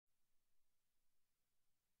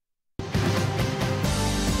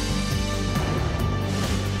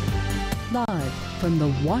Live from the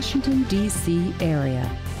Washington, D.C. area,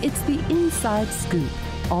 it's the Inside Scoop.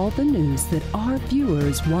 All the news that our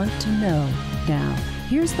viewers want to know. Now,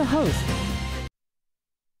 here's the host.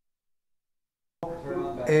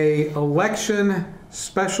 A election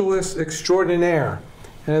specialist extraordinaire.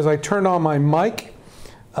 And as I turn on my mic,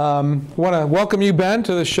 want to welcome you, Ben,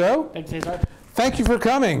 to the show. Thanks, Cesar. Thank you for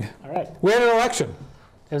coming. All right. We had an election.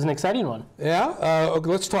 It was an exciting one. Yeah? Okay,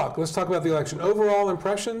 let's talk. Let's talk about the election. Overall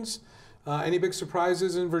impressions, any big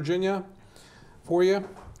surprises in Virginia for you?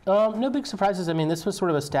 No big surprises. I mean, this was sort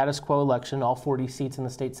of a status quo election. All 40 seats in the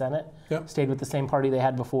state Senate stayed with the same party they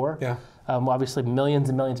had before. Yeah. Obviously, millions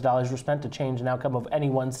and millions of dollars were spent to change an outcome of any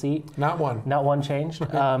one seat. Not one. Not one changed. In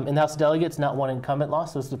the House of Delegates, not one incumbent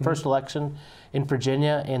lost. It was the first election in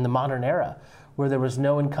Virginia in the modern era where there was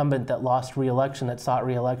no incumbent that lost re-election, that sought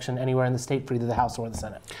re-election anywhere in the state for either the House or the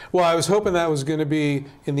Senate. Well, I was hoping that was going to be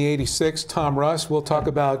in the 86, Tom Russ. We'll talk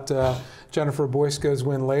about Jennifer Boyska's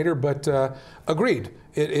win later, but agreed.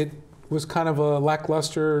 It was kind of a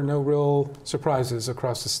lackluster, no real surprises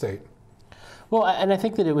across the state. Well, and I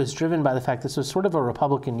think that it was driven by the fact this was sort of a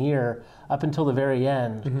Republican year up until the very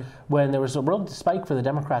end when there was a real spike for the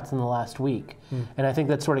Democrats in the last week. And I think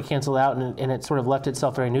that sort of canceled out and it sort of left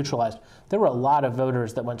itself very neutralized. There were a lot of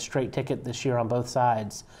voters that went straight ticket this year on both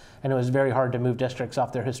sides, and it was very hard to move districts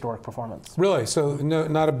off their historic performance. Really? So no,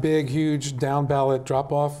 not a big, huge down ballot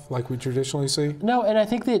drop-off like we traditionally see? No, and I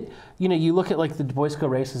think that, you look at like the Boyska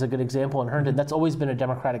race as a good example in Herndon. That's always been a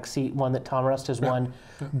Democratic seat, one that Tom Rust has won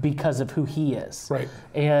because of who he is. Right.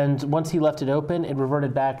 And once he left it open, it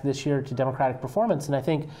reverted back this year to Democratic performance. And I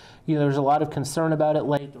think, there was a lot of concern about it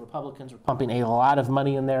late. The Republicans were pumping a lot of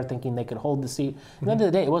money in there thinking they could hold the seat. At the end of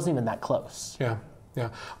the day, it wasn't even that close. Yeah.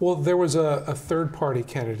 Yeah. Well, there was a third-party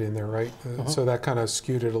candidate in there, right? So that kind of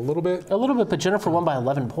skewed it a little bit. A little bit, but Jennifer won by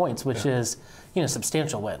 11 points, which is, a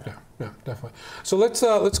substantial win. Yeah, definitely. So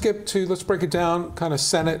let's break it down, kind of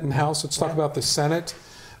Senate and House. Let's talk about the Senate.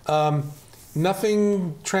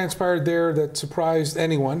 Nothing transpired there that surprised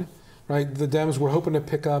anyone, right? The Dems were hoping to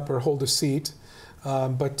pick up or hold a seat,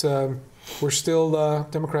 but we're still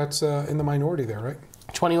Democrats in the minority there, right?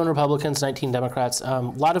 21 Republicans, 19 Democrats. A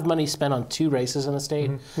lot of money spent on 2 races in the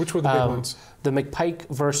state. Which were the big ones? The McPike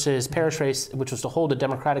versus Parrish race, which was to hold a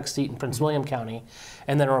Democratic seat in Prince William County,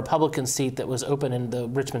 and then a Republican seat that was open in the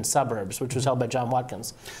Richmond suburbs, which was held by John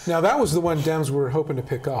Watkins. Now, that was the one Dems were hoping to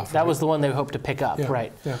pick off. That was the one they hoped to pick up,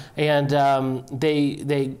 right. Yeah. And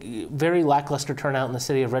they very lackluster turnout in the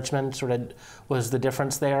city of Richmond sort of was the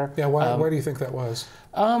difference there. Yeah, why do you think that was?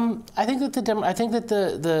 I think that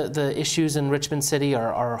the issues in Richmond City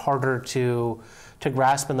are harder to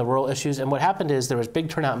grasp than the rural issues. And what happened is there was big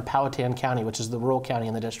turnout in Powhatan County, which is the rural county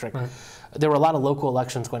in the district. Right. There were a lot of local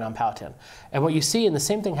elections going on in Powhatan. And what you see, and the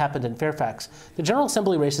same thing happened in Fairfax, the General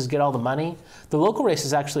Assembly races get all the money. The local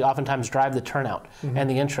races actually oftentimes drive the turnout and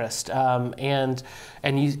the interest. And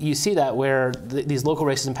you see that where these local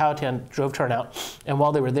races in Powhatan drove turnout. And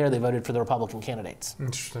while they were there, they voted for the Republican candidates.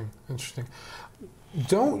 Interesting.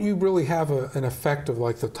 Don't you really have an effect of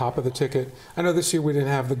like the top of the ticket? I know this year we didn't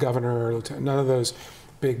have the governor or lieutenant, none of those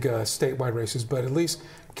big statewide races, but at least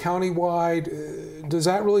countywide, does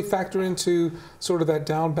that really factor into sort of that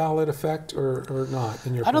down ballot effect or not?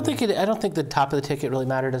 In your opinion? I don't think the top of the ticket really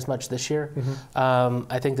mattered as much this year.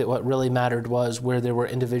 I think that what really mattered was where there were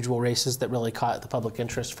individual races that really caught the public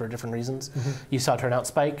interest for different reasons. You saw turnout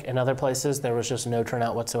spike. In other places, there was just no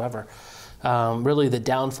turnout whatsoever. Really the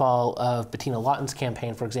downfall of Bettina Lawton's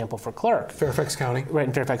campaign, for example, for clerk. Fairfax County. Right,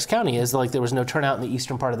 in Fairfax County is like there was no turnout in the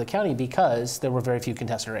eastern part of the county because there were very few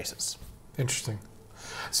contested races. Interesting.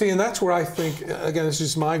 See, and that's where I think, again, this is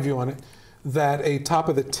just my view on it, that a top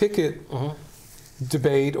of the ticket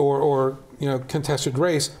debate or contested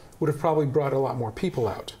race would have probably brought a lot more people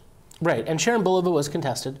out. Right, and Sharon Bulova was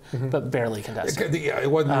contested, but barely contested. It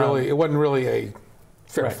wasn't really a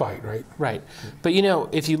fair fight, right? Right. But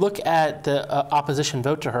if you look at the opposition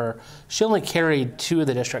vote to her, she only carried 2 of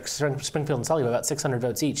the districts, Springfield and Sully, by about 600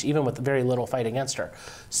 votes each, even with very little fight against her.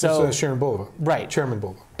 So Sharon Bulova. Right. Chairman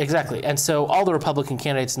Bulova. Exactly. And so all the Republican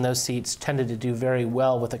candidates in those seats tended to do very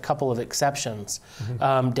well with a couple of exceptions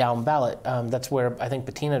down ballot. That's where I think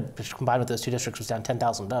Bettina, combined with those 2 districts, was down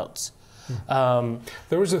 10,000 votes.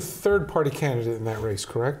 There was a third-party candidate in that race,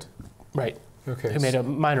 correct? Right. Okay. Who made a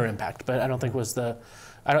minor impact, but I don't think was the.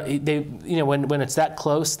 When it's that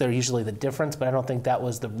close, they're usually the difference, but I don't think that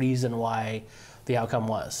was the reason why the outcome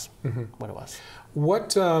was what it was.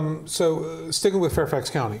 So sticking with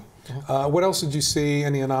Fairfax County, what else did you see?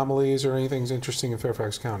 Any anomalies or anything interesting in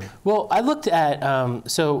Fairfax County? Well, I looked at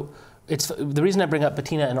the reason I bring up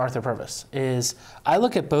Bettina and Arthur Purvis is I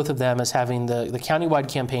look at both of them as having the countywide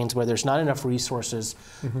campaigns where there's not enough resources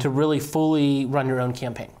to really fully run your own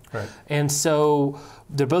campaign. Right. And so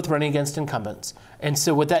they're both running against incumbents. And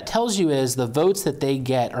so what that tells you is the votes that they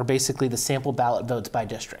get are basically the sample ballot votes by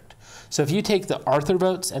district. So if you take the Arthur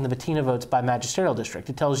votes and the Bettina votes by magisterial district,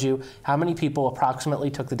 it tells you how many people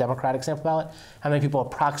approximately took the Democratic sample ballot, how many people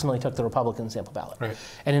approximately took the Republican sample ballot. Right.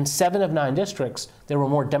 And in 7 of 9 districts, there were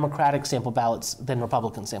more Democratic sample ballots than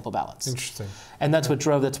Republican sample ballots. Interesting. And that's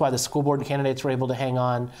that's why the school board candidates were able to hang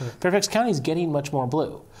on. Right. Fairfax County is getting much more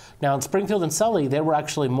blue. Now in Springfield and Sully, there were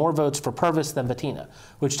actually more votes for Purvis than Bettina,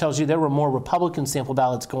 which tells you there were more Republican sample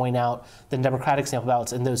ballots going out than Democratic sample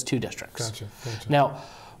ballots in those 2 districts. Gotcha. Now,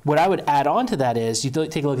 what I would add on to that is you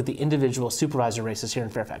take a look at the individual supervisor races here in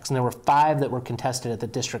Fairfax, and there were 5 that were contested at the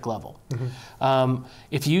district level.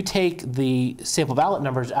 If you take the sample ballot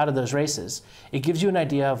numbers out of those races, it gives you an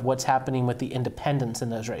idea of what's happening with the independents in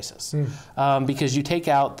those races. Because you take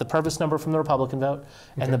out the Purvis number from the Republican vote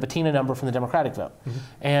and the Bettina number from the Democratic vote.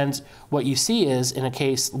 And what you see is, in a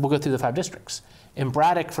case, we'll go through the 5 districts. In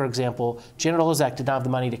Braddock, for example, Janet Olezak did not have the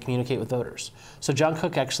money to communicate with voters. So John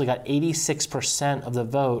Cook actually got 86% of the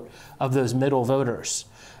vote of those middle voters.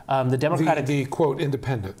 The Democratic... The quote,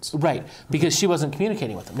 independents. Right, because she wasn't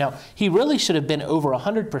communicating with them. Now, he really should have been over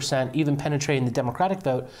 100%, even penetrating the Democratic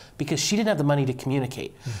vote, because she didn't have the money to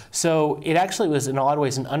communicate. So it actually was, in a lot of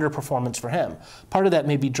ways, an underperformance for him. Part of that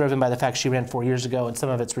may be driven by the fact she ran 4 years ago and some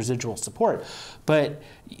of its residual support. But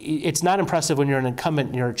it's not impressive when you're an incumbent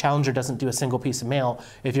and your challenger doesn't do a single piece of mail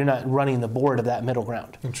if you're not running the board of that middle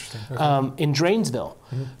ground. Interesting. Okay. In Drainesville,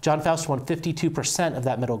 John Faust won 52% of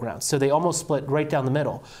that middle ground. So they almost split right down the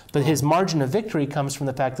middle. But his margin of victory comes from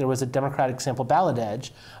the fact there was a Democratic sample ballot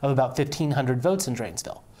edge of about 1,500 votes in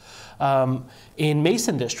Drainesville. In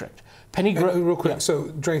Mason District, Penny Gross... Real quick, so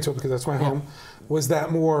Drainesville, because that's my home, was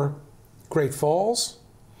that more Great Falls,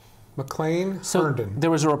 McLean, Herndon? There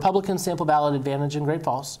was a Republican sample ballot advantage in Great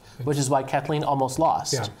Falls, which is why Kathleen almost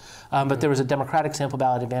lost. But there was a Democratic sample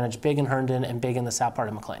ballot advantage big in Herndon and big in the south part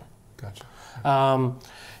of McLean. Gotcha.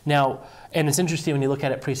 Now, and it's interesting when you look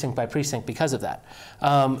at it precinct by precinct because of that.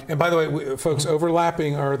 And by the way, folks,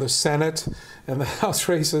 overlapping are the Senate and the House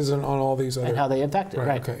races and on all these other... And how they impact it,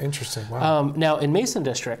 right. Okay, interesting. Wow. Now, in Mason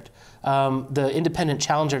District, the independent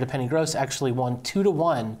challenger to Penny Gross actually won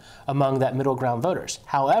 2-1 among that middle ground voters.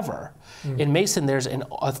 However, in Mason, there's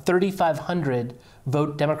a 3,500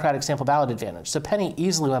 vote Democratic sample ballot advantage. So Penny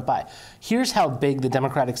easily went by. Here's how big the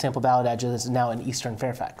Democratic sample ballot edge is now in Eastern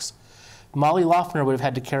Fairfax. Molly Loeffner would have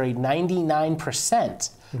had to carry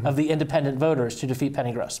 99% of the independent voters to defeat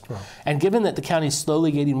Penny Gross. Wow. And given that the county is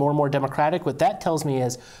slowly getting more and more Democratic, what that tells me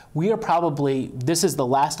is we are probably, this is the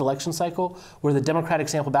last election cycle where the Democratic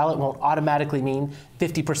sample ballot won't automatically mean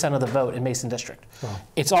 50% of the vote in Mason District. Wow.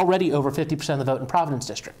 It's already over 50% of the vote in Providence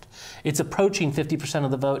District. It's approaching 50%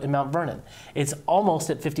 of the vote in Mount Vernon. It's almost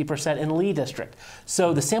at 50% in Lee District.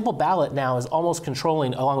 So the sample ballot now is almost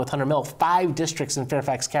controlling, along with Hunter Mill, 5 districts in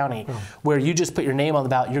Fairfax County where you just put your name on the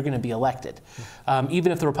ballot, you're going to be elected.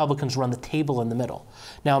 Even if the Republicans run the table in the middle.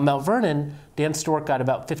 Now, in Mount Vernon, Dan Stork got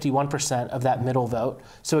about 51% of that middle vote.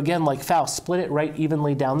 So again, like Faust, split it right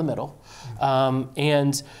evenly down the middle.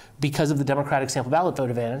 And because of the Democratic sample ballot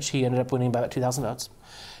vote advantage, he ended up winning by about 2,000 votes.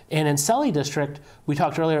 And in Sully District, we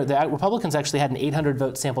talked earlier, the Republicans actually had an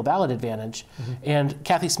 800-vote sample ballot advantage, and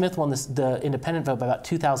Kathy Smith won the independent vote by about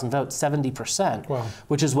 2,000 votes, 70%,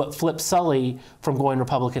 which is what flipped Sully from going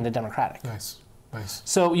Republican to Democratic. Nice. Nice.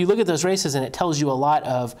 So you look at those races and it tells you a lot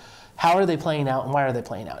of how are they playing out and why are they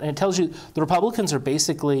playing out. And it tells you the Republicans are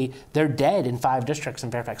basically, they're dead in 5 districts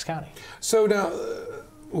in Fairfax County. So now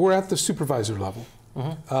we're at the supervisor level.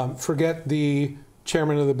 Forget the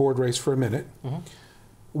chairman of the board race for a minute.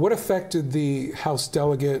 What effect did the House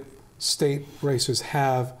delegate state races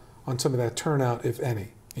have on some of that turnout, if any,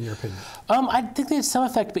 in your opinion? I think they had some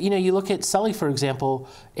effect, but you look at Sully, for example,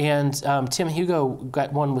 and Tim Hugo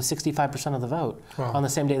got won with 65% of the vote on the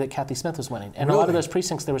same day that Kathy Smith was winning. And a lot of those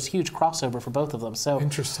precincts, there was huge crossover for both of them. So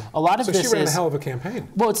interesting. A lot of this she ran a hell of a campaign.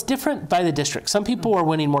 Well, it's different by the district. Some people are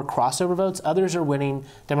winning more crossover votes. Others are winning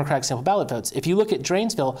Democratic sample ballot votes. If you look at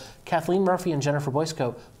Drainesville, Kathleen Murphy and Jennifer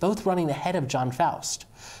Boysko both running ahead of John Faust.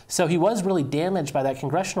 So he was really damaged by that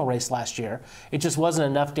congressional race last year. It just wasn't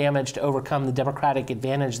enough damage to overcome the Democratic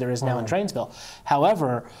advantage there is now in Drainesville.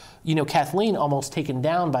 However, Kathleen almost taken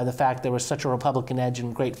down by the fact there was such a Republican edge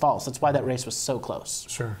in Great Falls. That's why that race was so close.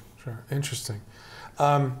 Sure. Interesting.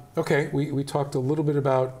 Okay, we talked a little bit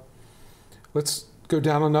about, let's go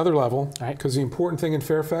down another level, because the important thing in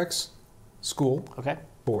Fairfax, school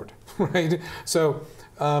board, right? So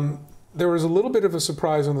there was a little bit of a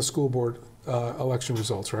surprise on the school board election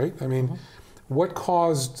results, right? I mean, what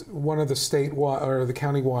caused one of the statewide or the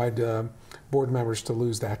countywide board members to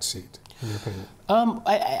lose that seat, in your opinion?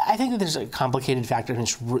 I think that there's a complicated factor, and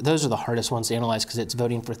those are the hardest ones to analyze because it's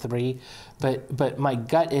voting for 3. But my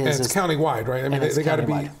gut is... And it's countywide, right? I mean, they got to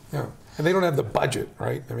be... Yeah. And they don't have the budget,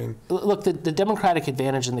 right? I mean... Look, the Democratic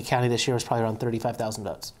advantage in the county this year was probably around 35,000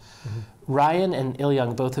 votes. Ryan and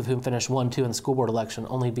Il-Young, both of whom finished 1-2 in the school board election,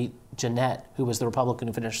 only beat Jeanette, who was the Republican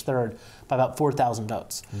who finished 3rd, by about 4,000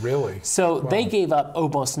 votes. Really? So they gave up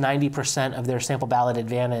almost 90% of their sample ballot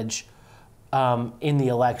advantage in the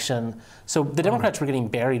election. So the Democrats were getting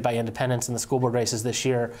buried by independents in the school board races this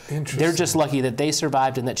year. Interesting. They're just lucky that they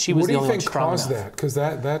survived and that she was the only one strong enough. What do you think caused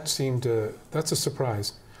that? Because that seemed to... That's a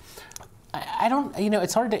surprise. I don't,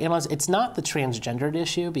 it's hard to analyze. It's not the transgendered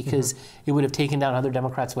issue because it would have taken down other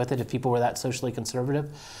Democrats with it if people were that socially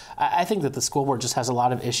conservative. I think that the school board just has a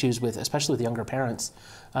lot of issues with, especially with younger parents,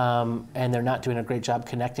 and they're not doing a great job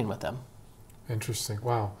connecting with them. Interesting.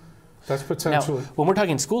 Wow. That's potentially... Now, when we're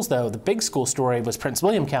talking schools, though, the big school story was Prince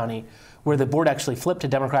William County, where the board actually flipped to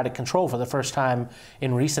Democratic control for the first time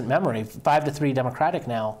in recent memory. 5-3 Democratic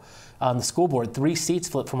now on the school board. 3 seats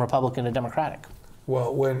flipped from Republican to Democratic.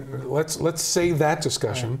 Well, let's save that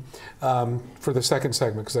discussion for the second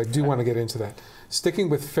segment because I do want to get into that. Sticking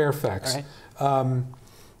with Fairfax,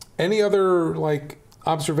 any other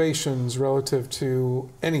observations relative to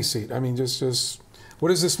any seat? I mean, just what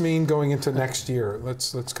does this mean going into next year?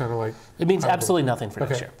 Let's kind of It means absolutely nothing for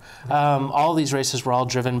next year. All of these races were all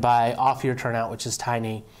driven by off-year turnout, which is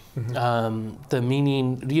tiny. The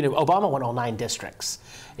meaning, Obama won all 9 districts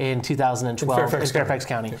in 2012 in Fairfax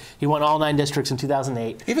County. Yeah. He won all 9 districts in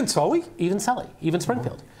 2008. Even Sully? Even Sully. Even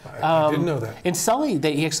Springfield. I didn't know that. In Sully,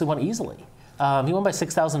 he actually won easily. He won by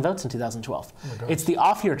 6,000 votes in 2012. It's the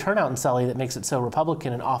off-year turnout in Sully that makes it so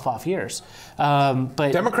Republican in off years.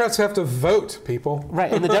 But Democrats have to vote, people.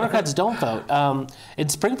 Right, and the Democrats don't vote. In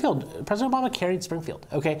Springfield, President Obama carried Springfield.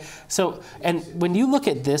 Okay, so and when you look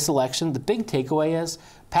at this election, the big takeaway is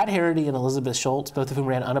Pat Harity and Elizabeth Schultz, both of whom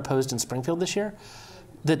ran unopposed in Springfield this year.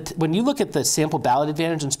 When you look at the sample ballot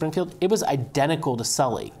advantage in Springfield, it was identical to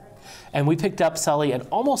Sully. And we picked up Sully and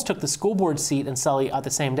almost took the school board seat in Sully at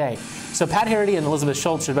the same day. So Pat Harity and Elizabeth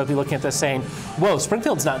Schultz should both be looking at this saying, whoa,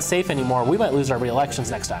 Springfield's not safe anymore. We might lose our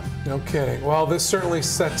re-elections next time. No kidding. Well, this certainly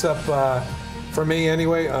sets up, for me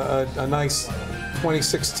anyway, a nice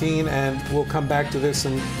 2016, and we'll come back to this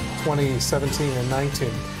in 2017 and 19.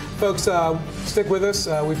 Folks, stick with us.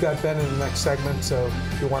 We've got Ben in the next segment, so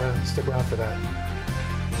you want to stick around for that.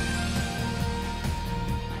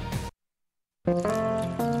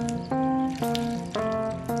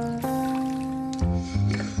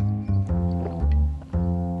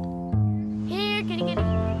 Here, kitty, kitty.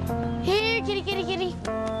 Here, kitty, kitty, kitty.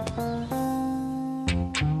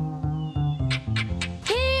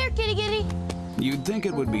 Here, kitty, kitty. You'd think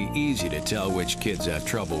it would be easy to tell which kids have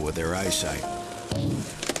trouble with their eyesight.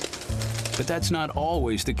 But that's not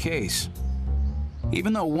always the case.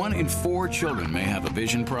 Even though 1 in 4 children may have a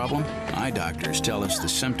vision problem, eye doctors tell us the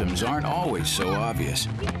symptoms aren't always so obvious.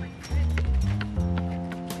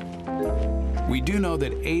 We do know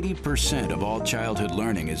that 80% of all childhood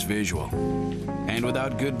learning is visual. And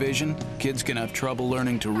without good vision, kids can have trouble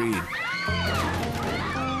learning to read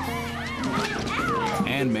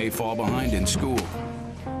and may fall behind in school.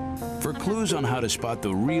 For clues on how to spot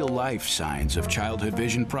the real-life signs of childhood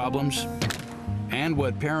vision problems and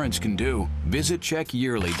what parents can do, visit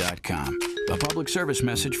checkyearly.com. A public service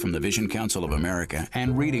message from the Vision Council of America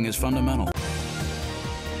and Reading is Fundamental.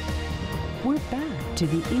 We're back to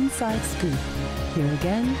the Inside Scoop. Here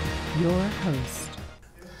again, your host.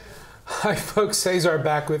 Hi, folks. Cesar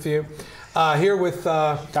back with you. Here with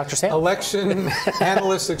Dr. Sam. Election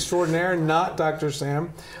analyst extraordinaire, not Dr.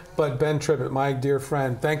 Sam, but Ben Tribbett, my dear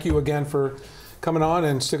friend. Thank you again for coming on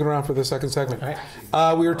and sticking around for the second segment.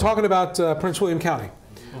 We were talking about Prince William County.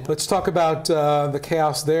 Let's talk about the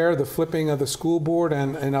chaos there, the flipping of the school board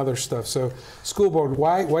and other stuff. So school board,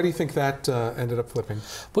 why do you think that ended up flipping?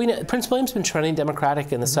 Well, Prince William's been trending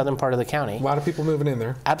Democratic in the southern part of the county. A lot of people moving in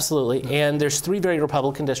there. Absolutely. And there's 3 very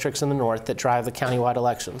Republican districts in the north that drive the countywide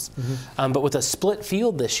elections. But with a split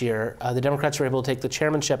field this year, the Democrats were able to take the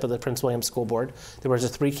chairmanship of the Prince William School Board. There was a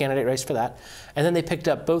 3-candidate race for that. And then they picked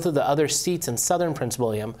up both of the other seats in southern Prince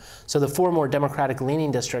William. So the 4 more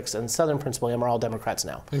Democratic-leaning districts in southern Prince William are all Democrats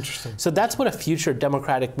now. Interesting. So that's what a future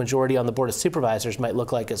Democratic majority on the Board of Supervisors might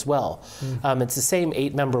look like as well. It's the same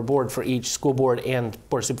 8-member board for each school board and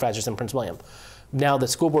Board of Supervisors in Prince William. Now the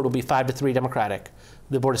school board will be 5-3 Democratic.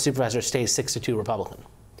 The Board of Supervisors stays 6-2 Republican.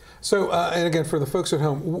 So, and again, for the folks at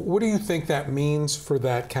home, what do you think that means for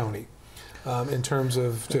that county? in terms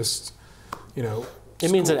of just, you know. It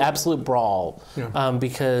means an absolute brawl, Yeah.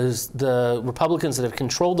 because the Republicans that have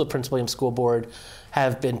controlled the Prince William School Board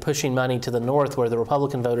have been pushing money to the north where the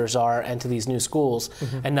Republican voters are and to these new schools,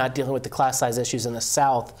 and not dealing with the class size issues in the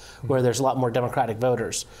south where there's a lot more Democratic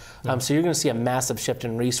voters. So you're going to see a massive shift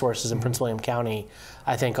in resources in Prince William County,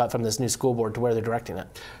 I think, from this new school board to where they're directing it.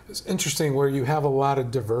 It's interesting where you have a lot of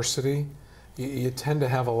diversity. You tend to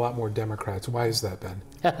have a lot more Democrats. Why is that, Ben?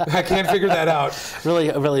 I can't figure that out. Really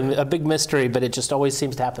a big mystery, but it just always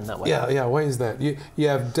seems to happen that way. Yeah. Why is that? You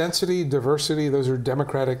have density, diversity. Those are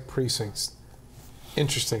Democratic precincts.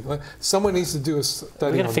 Interesting. Someone needs to do a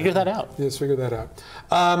study. We got to figure that out. Yes, figure that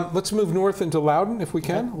out. Let's move north into Loudoun, if we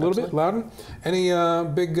can, a little bit. Loudoun. Any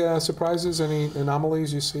big surprises? Any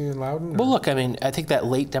anomalies you see in Loudoun? Well, look, I mean, I think that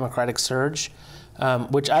late Democratic surge,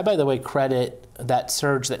 which I, by the way, credit that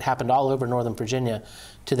surge that happened all over Northern Virginia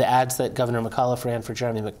to the ads that Governor McAuliffe ran for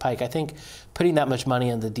Jeremy McPike. I think putting that much money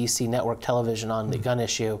in the D.C. network television on the gun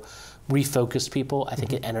issue refocused people. I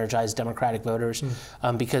think it energized Democratic voters,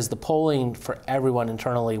 because the polling for everyone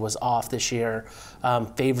internally was off this year,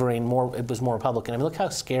 favoring more. It was more Republican. I mean, look how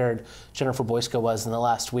scared Jennifer Boysko was in the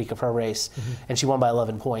last week of her race, and she won by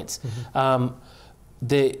 11 points.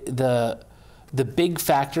 The big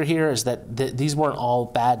factor here is that these weren't all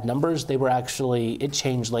bad numbers. They were actually, it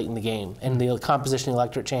changed late in the game, and the composition of the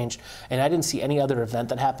electorate changed. And I didn't see any other event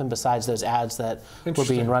that happened besides those ads that were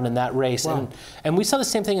being run in that race. Wow. And we saw the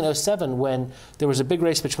same thing in 07 when there was a big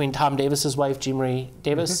race between Tom Davis's wife, Jean Marie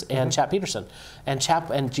Davis, and Chap Peterson. And Chap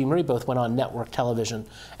and Jean Marie both went on network television.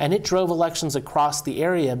 And it drove elections across the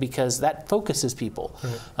area because that focuses people.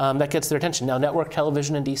 That gets their attention. Now, network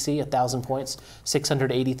television in D.C., 1,000 points,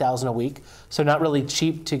 680,000 a week. So not really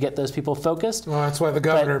cheap to get those people focused. Well, that's why the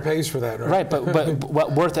governor pays for that, right? Right, but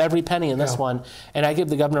worth every penny in this one. And I give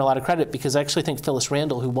the governor a lot of credit because I actually think Phyllis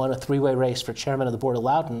Randall, who won a three-way race for chairman of the board of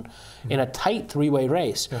Loudoun in a tight three-way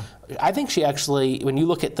race, I think she actually, when you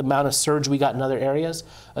look at the amount of surge we got in other areas,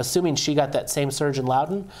 assuming she got that same surge in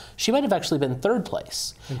Loudoun, she might have actually been third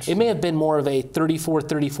place. It may have been more of a 34,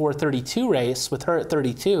 34, 32 race with her at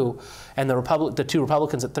 32 and the two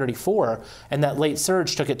Republicans at 34, and that late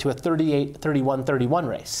surge took it to a 38, 31, 31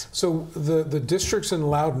 race. So the districts in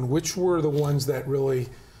Loudoun, which were the ones that really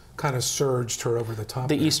kind of surged her over the top?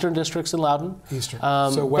 The eastern districts in Loudoun. Eastern.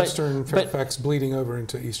 So western Fairfax bleeding over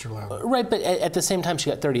into eastern Loudoun. Right, but at the same time,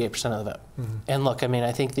 she got 38% of the vote. And look, I mean,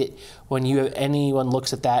 I think that when anyone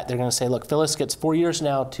looks at that, they're going to say, look, Phyllis gets 4 years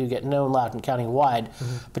now to get known Loudoun County-wide,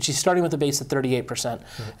 but she's starting with a base of 38%.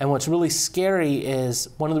 And what's really scary is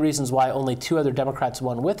one of the reasons why only 2 other Democrats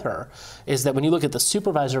won with her is that when you look at the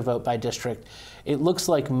supervisor vote by district, it looks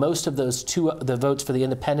like most of those the votes for the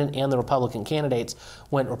independent and the Republican candidates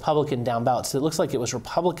went Republican down ballot. So it looks like it was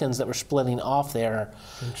Republicans that were splitting off there.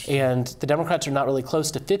 And the Democrats are not really close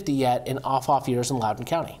to 50 yet in off years in Loudoun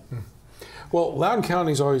County. Well, Loudoun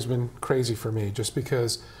County's always been crazy for me just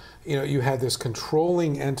because, you know, you had this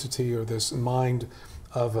controlling entity or this mind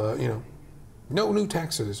of, you know, no new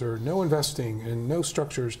taxes or no investing and no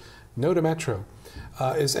structures, no to Metro.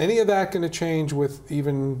 Is any of that going to change with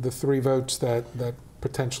even the 3 votes that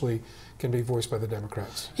potentially can be voiced by the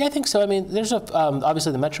Democrats? Yeah, I think so. I mean, there's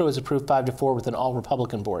obviously the Metro is approved 5-4 with an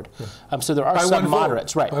all-Republican board. So there are by some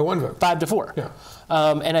moderates, right? By 1 vote. 5-4.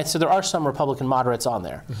 Yeah. So there are some Republican moderates on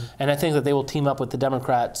there. And I think that they will team up with the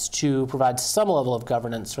Democrats to provide some level of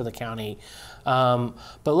governance for the county. But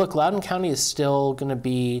look, Loudoun County is still going to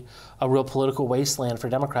be a real political wasteland for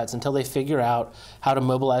Democrats until they figure out how to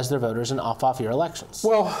mobilize their voters in off-year elections.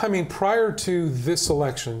 Well, I mean, prior to this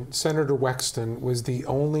election, Senator Wexton was the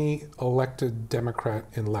only elected Democrat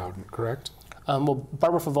in Loudoun, correct? Well,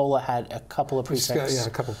 Barbara Favola had a couple of precincts. Yeah, a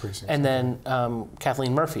couple of precincts. And then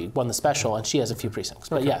Kathleen Murphy won the special, and she has a few precincts.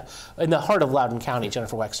 But yeah, in the heart of Loudoun County,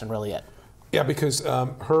 Jennifer Wexton really it. Yeah, because I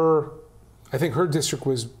think her district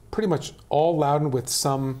was pretty much all Loudoun with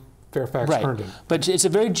some Fairfax Herndon. But it's a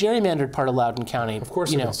very gerrymandered part of Loudoun County. Of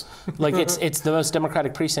course it is. Like it's the most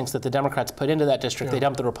Democratic precincts that the Democrats put into that district. They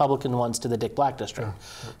dump the Republican ones to the Dick Black district.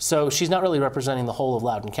 So she's not really representing the whole of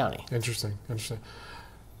Loudoun County. Interesting.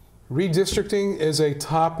 Redistricting is a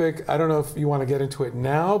topic, I don't know if you want to get into it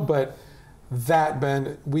now, but that,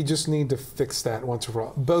 Ben, we just need to fix that once and for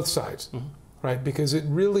all. Both sides, right? Because it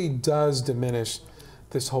really does diminish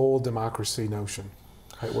this whole democracy notion.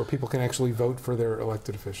 Right, where people can actually vote for their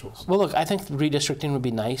elected officials. Well, look, I think redistricting would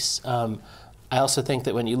be nice. I also think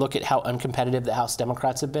that when you look at how uncompetitive the House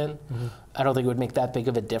Democrats have been, I don't think it would make that big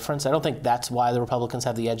of a difference. I don't think that's why the Republicans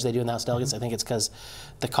have the edge they do in the House delegates. I think it's because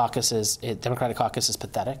the Democratic caucus is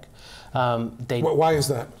pathetic. Why is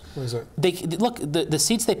that? What is it? Look, the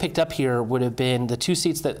seats they picked up here would have been, the 2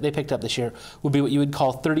 seats that they picked up this year would be what you would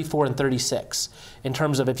call 34 and 36 in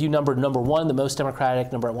terms of if you numbered number 1, the most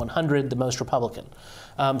Democratic, number 100, the most Republican.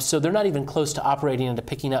 So they're not even close to operating into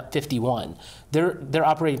picking up 51. They're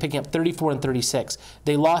operating, picking up 34 and 36.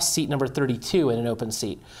 They lost seat number 32 in an open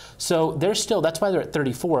seat. So they're still, that's why they're at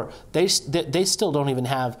 34. They still don't even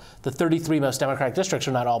have the 33 most Democratic districts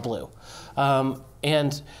are not all blue.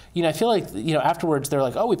 And I feel like afterwards they're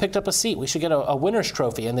like, oh, we picked up a seat. We should get a winner's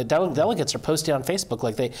trophy. And the delegates are posting on Facebook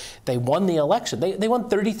like they won the election. They won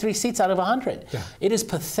 33 seats out of 100. Yeah. It is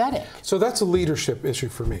pathetic. So that's a leadership issue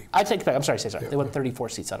for me. I take it back. I'm sorry, Cesar. They won 34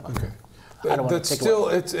 seats out of 100. Okay. I don't want to take still,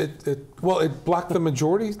 it blocked the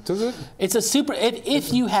majority, does it? It's a super.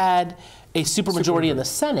 If you had a supermajority in the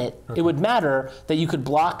Senate, it would matter that you could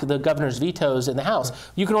block the governor's vetoes in the House.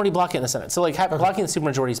 You can already block it in the Senate. So blocking the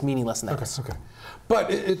supermajority is meaningless in that case. Okay. But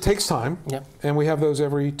it takes time, and we have those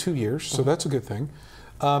every 2 years, so that's a good thing.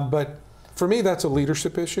 But for me, that's a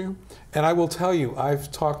leadership issue. And I will tell you,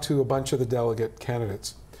 I've talked to a bunch of the delegate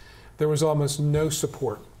candidates. There was almost no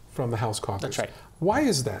support from the House caucus. That's right. Why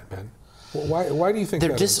is that, Ben? Why do you think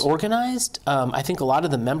they're that disorganized? I think a lot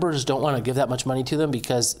of the members don't want to give that much money to them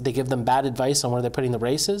because they give them bad advice on where they're putting the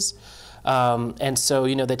races. And so,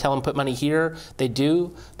 they tell them put money here. They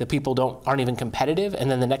do. The people aren't even competitive. And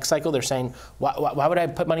then the next cycle, they're saying, why would I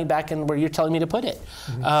put money back in where you're telling me to put it?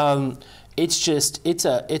 It's just,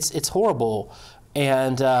 it's horrible.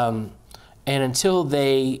 And until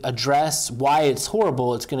they address why it's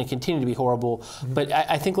horrible, it's going to continue to be horrible. But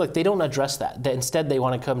I think they don't address that. Instead, they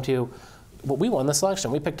want to come to, well, we won this election.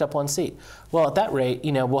 We picked up 1 seat. Well, at that rate,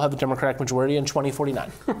 we'll have a Democratic majority in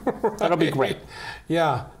 2049. Right. That'll be great.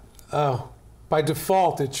 Yeah. By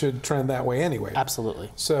default, it should trend that way anyway. Absolutely.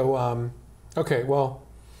 So, okay, well,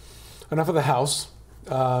 enough of the House.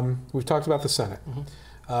 We've talked about the Senate.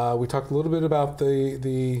 We talked a little bit about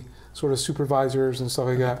the sort of supervisors and stuff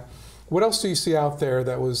like that. What else do you see out there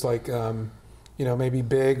that was like, maybe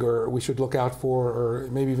big or we should look out for, or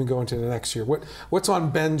maybe even go into the next year? What's on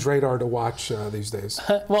Ben's radar to watch these days?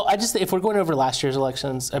 Well, if we're going over last year's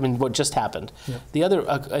elections, what just happened. Yeah. The other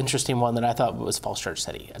interesting one that I thought was Falls Church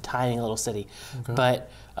City, a tiny little city. Okay.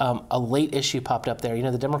 But a late issue popped up there.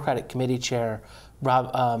 The Democratic committee chair,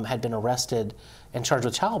 Rob, had been arrested and charged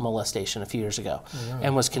with child molestation a few years ago,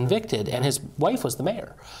 and was convicted, and his wife was the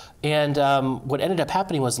mayor. And what ended up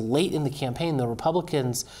happening was late in the campaign, the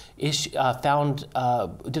Republicans did a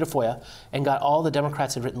FOIA and got all the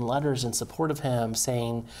Democrats had written letters in support of him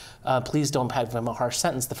saying, please don't have him a harsh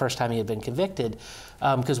sentence the first time he had been convicted,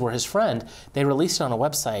 because we're his friend. They released it on a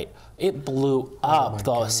website. It blew up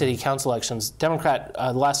the city council elections.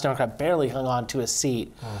 The last Democrat barely hung on to his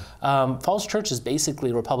seat. Falls Church is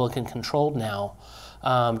basically Republican controlled now.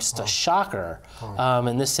 Just a shocker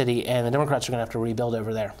in this city, and the Democrats are going to have to rebuild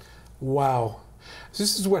over there. Wow.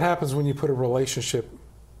 This is what happens when you put a relationship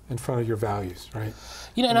in front of your values, right?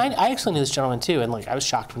 And I actually knew this gentleman too, and I was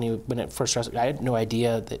shocked when it first started. I had no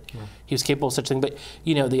idea that he was capable of such a thing. But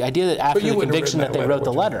the idea that after the conviction that they wrote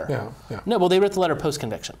the letter. No, well, they wrote the letter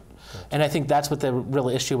post-conviction. Okay. And I think that's what the real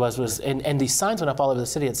issue was and these signs went up all over the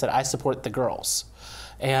city that said, I support the girls.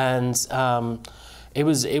 And it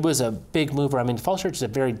was a big mover. Falls Church is a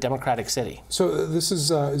very democratic city. So this is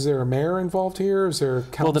there a mayor involved here? Is there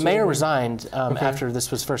council? Well, the mayor resigned after this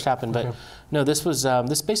was first happened, but no, this was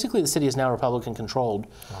basically the city is now Republican controlled,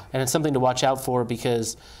 and it's something to watch out for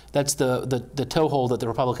because that's the toehold that the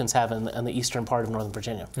Republicans have in the eastern part of Northern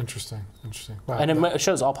Virginia. Interesting. Wow. And it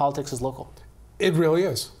shows all politics is local. It really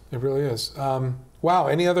is. Wow.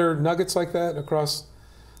 Any other nuggets like that across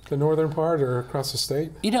the northern part or across the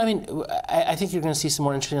state? I think you're going to see some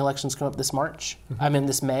more interesting elections come up this March.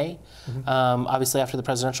 This May. Obviously, after the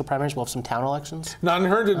presidential primaries, we'll have some town elections. Not in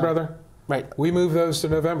Herndon, brother. Right. We move those to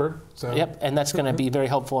November. So. Yep, and that's going to be very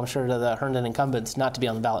helpful, I'm sure, to the Herndon incumbents not to be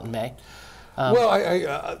on the ballot in May. Well,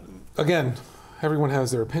 I again, everyone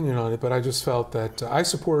has their opinion on it, but I just felt that I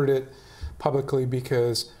supported it publicly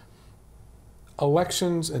because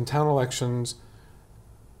elections and town elections,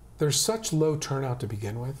 there's such low turnout to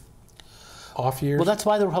begin with. Off years. Well, that's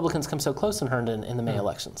why the Republicans come so close in Herndon in the May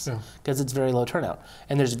elections, because it's very low turnout.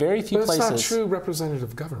 And there's very few places. But it's not true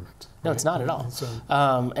representative government. No, right? It's not at all.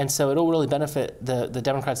 And so it'll really benefit the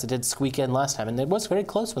Democrats that did squeak in last time. And it was very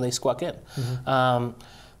close when they squawk in.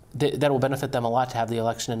 That will benefit them a lot to have the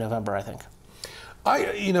election in November, I think.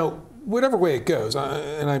 Whatever way it goes,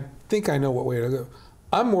 and I think I know what way it'll go,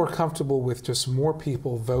 I'm more comfortable with just more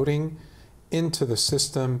people voting into the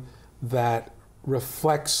system that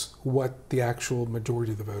reflects what the actual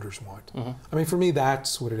majority of the voters want. I mean, for me,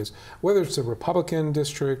 that's what it is. Whether it's a Republican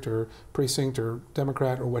district or precinct or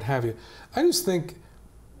Democrat or what have you, I just think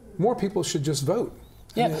more people should just vote.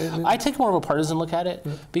 Yeah, I take more of a partisan look at it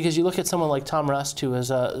because you look at someone like Tom Rust, who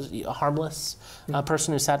is a harmless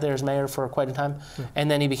person who sat there as mayor for quite a time,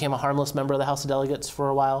 and then he became a harmless member of the House of Delegates for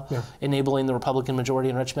a while, enabling the Republican majority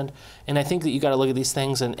in Richmond. And I think that you got to look at these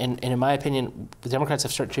things, and in my opinion, the Democrats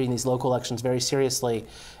have started treating these local elections very seriously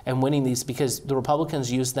and winning these because the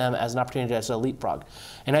Republicans use them as an opportunity as a leapfrog.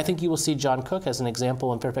 And I think you will see John Cook as an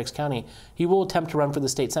example in Fairfax County. He will attempt to run for the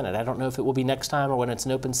state Senate. I don't know if it will be next time or when it's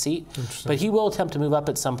an open seat, but he will attempt to move up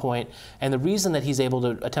at some point. And the reason that he's able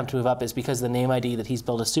to attempt to move up is because of the name ID that he's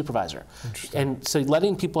built as supervisor. And so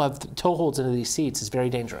letting people have toeholds into these seats is very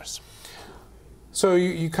dangerous. So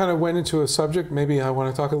you kind of went into a subject maybe I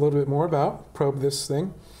want to talk a little bit more about, probe this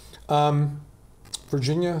thing.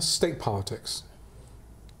 Virginia state politics.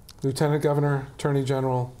 Lieutenant Governor, Attorney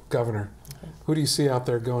General, Governor. Who do you see out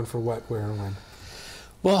there going for what, where, and when?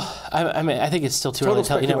 Well, I mean, I think it's still too early to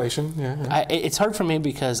tell. Speculation. It's hard for me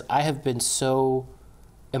because I have been so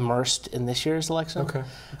immersed in this year's election.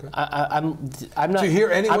 I'm not. Do you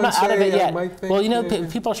hear anyone I'm not say, out of it yet. might think, well,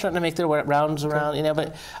 people are starting to make their rounds around.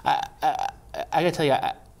 But I got to tell you,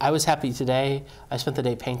 I was happy today. I spent the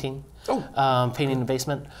day painting. Painting the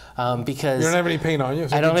basement because you don't have any paint on you.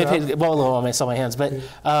 I don't have any paint. Well, I saw my hands, but.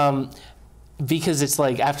 Because it's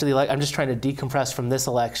like after the election, I'm just trying to decompress from this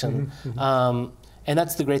election. And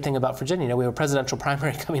that's the great thing about Virginia. We have a presidential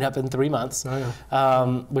primary coming up in 3 months,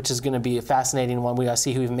 which is going to be a fascinating one. We got to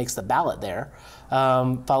see who even makes the ballot there.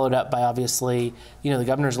 Followed up by obviously, the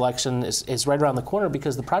governor's election is right around the corner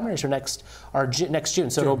because the primaries are next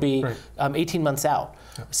June. So it'll be 18 months out.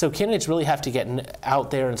 So candidates really have to get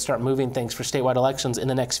out there and start moving things for statewide elections in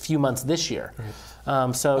the next few months this year.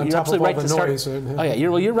 So you're absolutely right to start.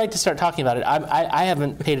 You're right to start talking about it. I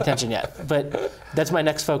haven't paid attention yet, but that's my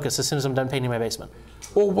next focus as soon as I'm done painting my basement.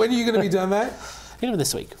 Well, when are you going to be done that?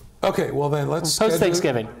 This week. Okay, well then let's post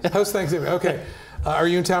Thanksgiving. Post Thanksgiving. Okay. Are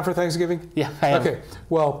you in town for Thanksgiving? Yeah, I am. Okay.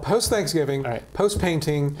 Well, post Thanksgiving, post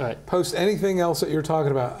painting, post anything else that you're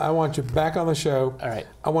talking about. I want you back on the show. All right.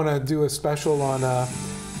 I want to do a special on a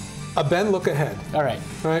Ben look ahead. All right.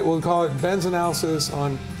 All right. We'll call it Ben's analysis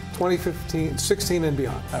on 2015, 16 and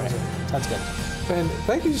beyond. All right. Sounds good. Ben,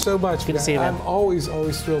 thank you so much. Good to see you, man. I'm always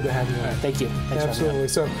thrilled to have you. All right, thank you. Thanks. Absolutely.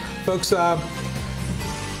 So, folks,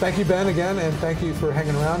 thank you, Ben, again, and thank you for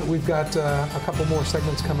hanging around. We've got a couple more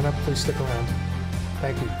segments coming up. Please stick around.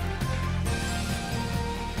 Thank you.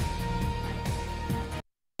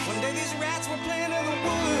 One day these rats were playing in the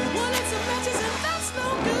woods. Wanted some matches and that's no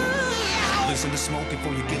good. Listen to smoke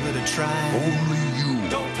before you give it a try. Only you.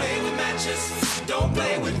 Don't play with matches. Don't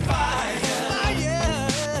play with fire.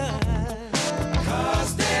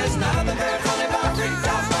 Cause there's nothing very funny about rigged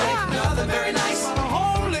out money. Nothing very nice on a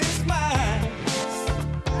homeless mind.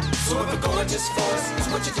 So if a gorgeous force is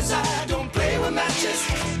what you desire, don't play with matches.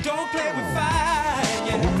 Don't play with fire.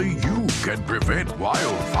 Only you can prevent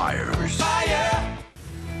wildfires. Fire.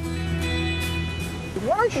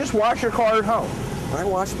 Why don't you just wash your car at home? When I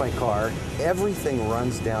wash my car, everything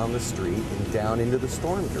runs down the street and down into the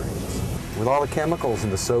storm drains. With all the chemicals in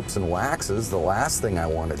the soaps and waxes, the last thing I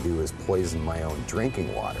want to do is poison my own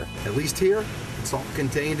drinking water. At least here, it's all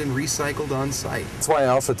contained and recycled on site. That's why I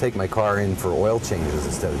also take my car in for oil changes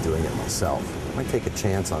instead of doing it myself. I might take a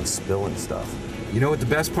chance on spilling stuff. You know what the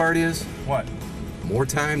best part is? What? More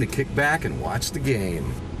time to kick back and watch the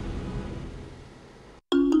game.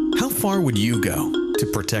 How far would you go to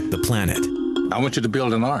protect the planet? I want you to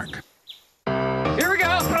build an ark. Here we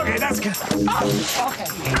go. Okay, that's good. Oh, okay.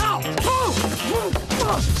 Ow!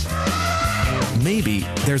 Maybe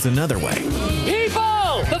there's another way.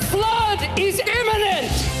 People, the flood is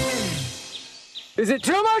imminent! Is it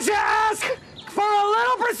too much to ask for a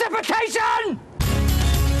little precipitation?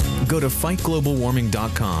 Go to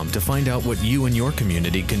fightglobalwarming.com to find out what you and your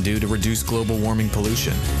community can do to reduce global warming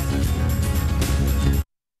pollution.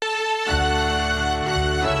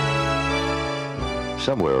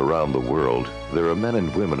 Somewhere around the world, there are men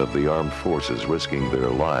and women of the armed forces risking their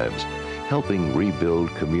lives, helping rebuild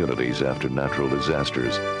communities after natural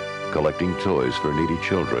disasters, collecting toys for needy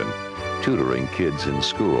children, tutoring kids in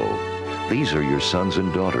school. These are your sons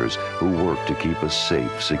and daughters who work to keep us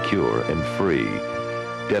safe, secure, and free.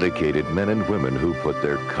 Dedicated men and women who put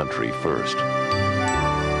their country first.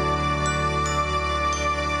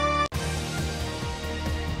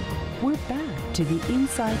 We're back to the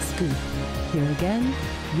Inside Scoop. Here again,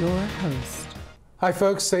 your host. Hi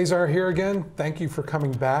folks, Cesar here again. Thank you for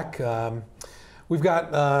coming back. We've got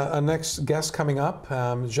a next guest coming up,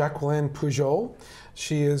 Jacqueline Pujol.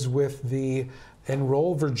 She is with the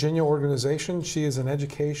Enroll Virginia organization. She is an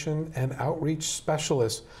education and outreach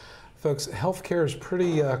specialist. Folks, healthcare is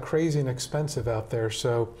pretty crazy and expensive out there.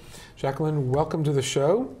 So, Jacqueline, welcome to the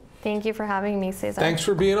show. Thank you for having me, Cesar. Thanks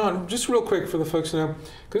for being on. Just real quick for the folks to know,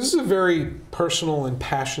 because this is a very personal and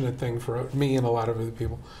passionate thing for me and a lot of other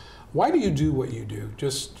people. Why do you do what you do,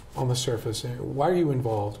 just on the surface? Why are you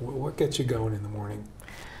involved? What gets you going in the morning?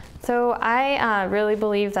 So I really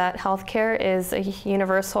believe that healthcare is a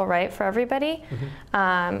universal right for everybody.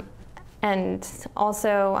 And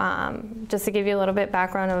also, just to give you a little bit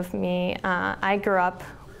background of me, I grew up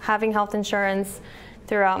having health insurance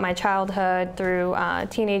throughout my childhood, through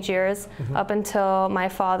teenage years, up until my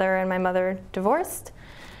father and my mother divorced.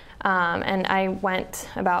 And I went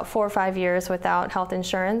about 4 or 5 years without health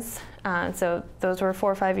insurance. So those were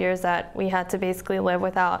 4 or 5 years that we had to basically live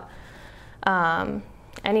without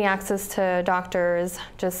any access to doctors,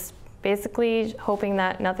 just basically hoping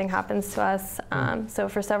that nothing happens to us. So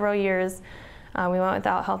for several years, we went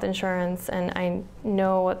without health insurance, and I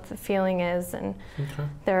know what the feeling is. And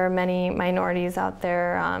there are many minorities out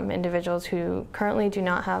there, individuals who currently do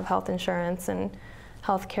not have health insurance, and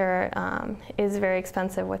healthcare is very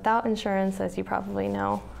expensive without insurance, as you probably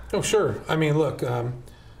know. Oh, sure. I mean, look,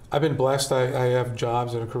 I've been blessed. I have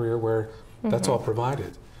jobs and a career where that's all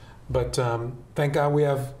provided. But thank God we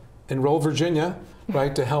have Enroll Virginia,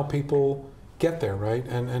 right, to help people get there, right?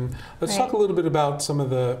 And let's talk a little bit about some of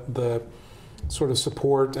the sort of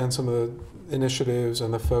support and some of the initiatives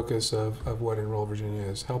and the focus of what Enroll Virginia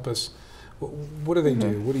is. Help us. What do they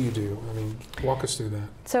do? What do you do? I mean, walk us through that.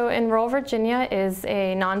 So Enroll Virginia is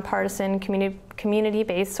a nonpartisan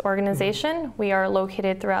community-based organization. We are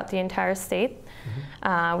located throughout the entire state.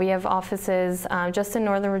 We have offices just in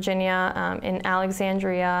Northern Virginia, in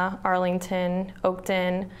Alexandria, Arlington,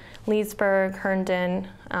 Oakton, Leesburg, Herndon,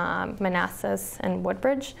 Manassas, and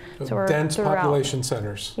Woodbridge. So we're dense population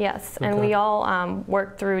centers. Yes, and we all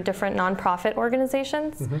work through different nonprofit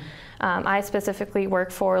organizations. I specifically work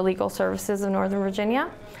for Legal Services of Northern Virginia.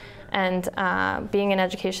 And being an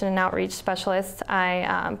education and outreach specialist,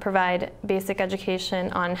 I provide basic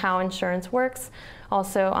education on how insurance works,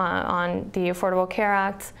 also on the Affordable Care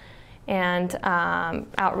Act, and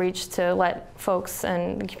outreach to let folks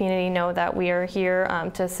and the community know that we are here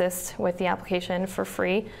to assist with the application for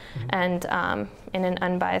free and in an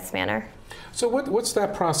unbiased manner. So what's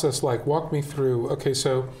that process like? Walk me through. Okay,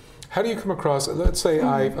 so how do you come across, let's say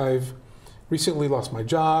I've recently lost my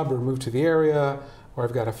job or moved to the area, or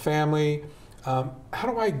I've got a family. How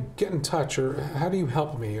do I get in touch, or how do you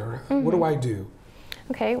help me, or what do I do?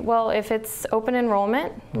 Okay, well, if it's open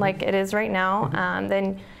enrollment, like it is right now,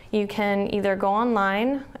 then you can either go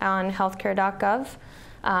online on healthcare.gov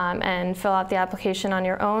and fill out the application on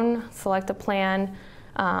your own, select a plan,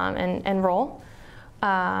 and enroll.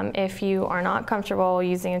 If you are not comfortable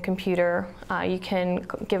using a computer, you can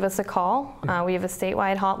give us a call. We have a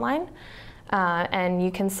statewide hotline. And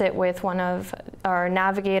you can sit with one of our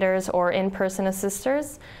navigators or in-person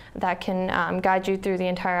assisters that can guide you through the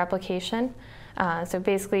entire application. So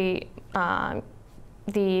basically,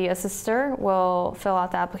 the assister will fill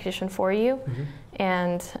out the application for you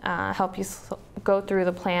and help you go through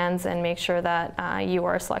the plans and make sure that you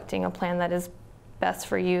are selecting a plan that is best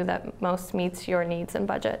for you, that most meets your needs and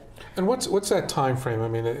budget. And what's that time frame? I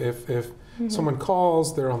mean, if someone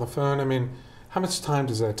calls, they're on the phone, I mean, how much time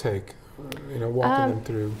does that take? You know, walking them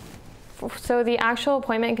through. So the actual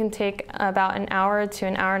appointment can take about an hour to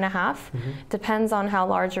an hour and a half. Depends on how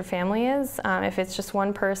large your family is. If it's just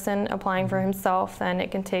one person applying for himself, then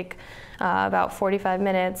it can take about 45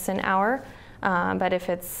 minutes, an hour. But if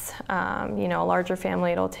it's you know, a larger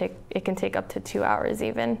family, it can take up to 2 hours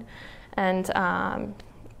even. And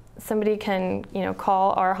somebody can, you know,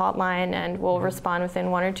 call our hotline and we'll respond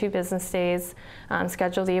within 1 or 2 business days,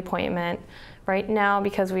 schedule the appointment. Right now,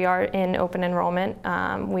 because we are in open enrollment,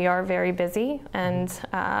 we are very busy, and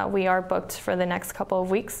we are booked for the next couple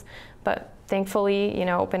of weeks. But thankfully, you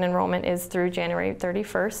know, open enrollment is through January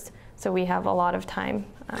 31st, so we have a lot of time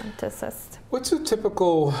to assist. What's a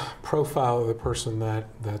typical profile of the person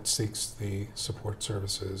that seeks the support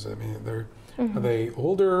services? I mean, are they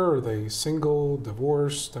older? Are they single,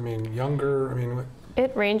 divorced? I mean, younger? I mean,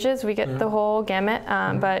 it ranges. We get the whole gamut,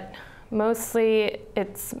 but mostly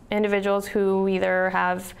it's individuals who either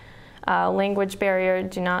have a language barrier,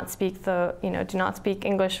 do not speak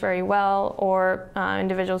English very well, or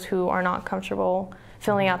individuals who are not comfortable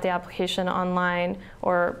filling out the application online,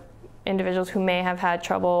 or individuals who may have had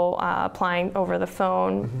trouble applying over the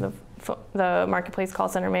phone, the the marketplace call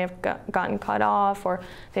center may have gotten cut off, or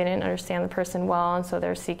they didn't understand the person well, and so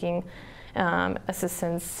they're seeking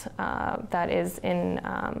assistance that is in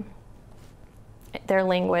their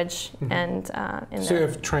language and in so you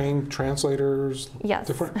have trained translators? Yes.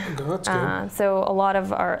 Different, that's good. So a lot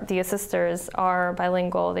of the assisters are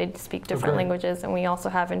bilingual. They speak different languages, and we also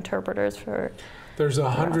have interpreters for. There's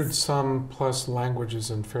 100-some plus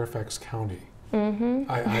languages in Fairfax County.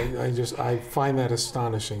 I find that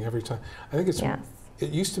astonishing every time. I think it's it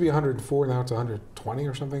used to be 104, now it's 120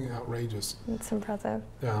 or something. Outrageous. It's impressive.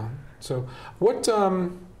 Yeah. So what's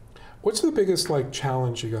the biggest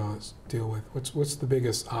challenge you guys deal with? What's the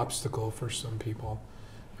biggest obstacle for some people?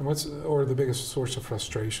 And or the biggest source of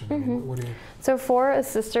frustration? I mean, what do you? So for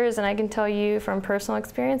assisters, and I can tell you from personal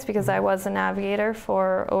experience because I was a navigator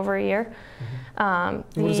for over a year. What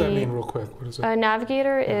does that mean, real quick? What is it? A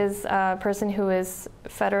navigator is a person who is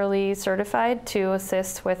federally certified to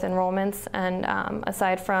assist with enrollments, and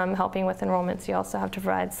aside from helping with enrollments, you also have to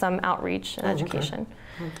provide some outreach and education.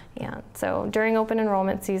 Okay. Yeah. So during open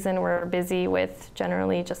enrollment season, we're busy with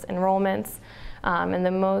generally just enrollments. And the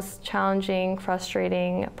most challenging,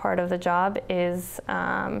 frustrating part of the job is,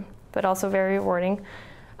 but also very rewarding,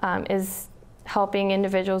 is helping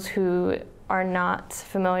individuals who are not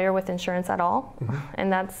familiar with insurance at all.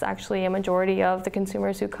 And that's actually a majority of the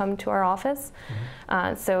consumers who come to our office.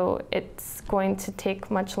 So it's going to take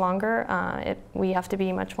much longer. We have to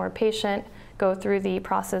be much more patient, go through the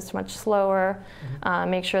process much slower,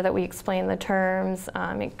 make sure that we explain the terms,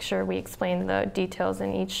 make sure we explain the details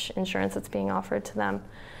in each insurance that's being offered to them.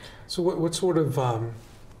 So what sort of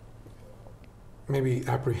maybe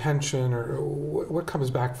apprehension or what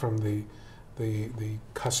comes back from the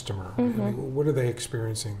customer? I mean, what are they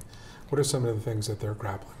experiencing? What are some of the things that they're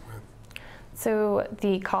grappling with? So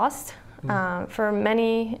the cost, for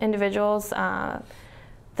many individuals,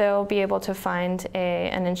 they'll be able to find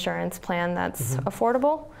an insurance plan that's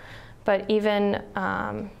affordable, but even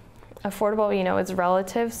affordable, is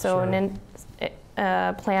relative. So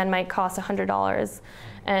a plan might cost $100,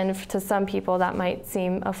 and to some people that might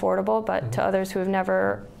seem affordable, but to others who have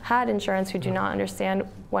never had insurance, who do not understand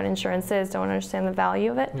what insurance is, don't understand the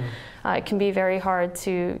value of it, it can be very hard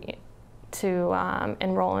to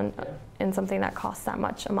enroll in something that costs that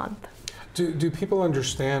much a month. Do people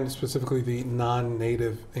understand, specifically the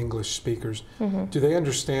non-native English speakers, do they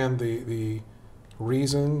understand the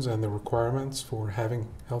reasons and the requirements for having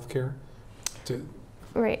health care?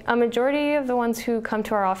 Right. A majority of the ones who come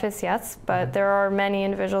to our office, yes, but there are many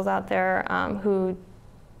individuals out there who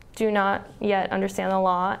do not yet understand the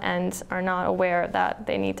law and are not aware that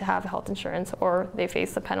they need to have health insurance or they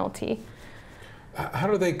face a penalty. How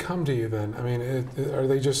do they come to you then? I mean, are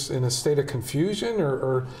they just in a state of confusion,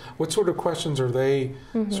 or what sort of questions are they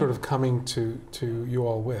sort of coming to you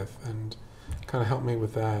all with? And kind of help me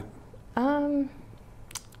with that.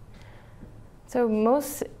 So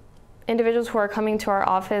most individuals who are coming to our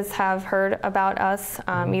office have heard about us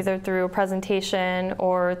either through a presentation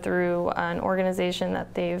or through an organization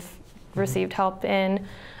that they've received help in.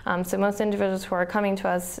 So most individuals who are coming to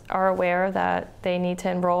us are aware that they need to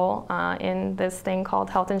enroll in this thing called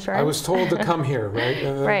health insurance. I was told to come here, right?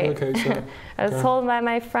 Right. Okay, so, I was told by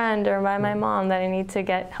my friend or by my mom that I need to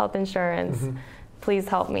get health insurance. Please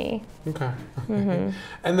help me. Okay.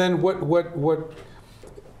 And then what?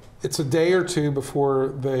 It's a day or two before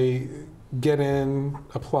they get in,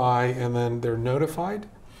 apply, and then they're notified.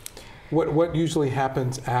 What usually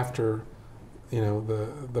happens after,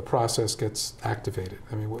 the process gets activated?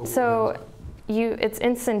 I mean, it's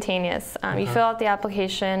instantaneous. You fill out the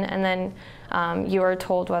application, and then you are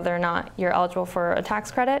told whether or not you're eligible for a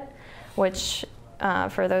tax credit, which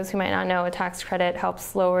for those who might not know, a tax credit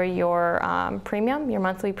helps lower your premium, your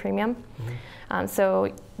monthly premium.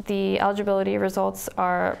 So the eligibility results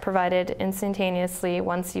are provided instantaneously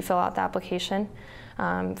once you fill out the application.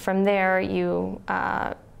 From there, you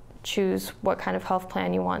choose what kind of health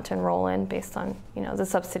plan you want to enroll in based on the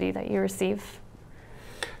subsidy that you receive.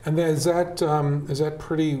 And then is that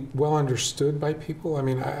pretty well understood by people? I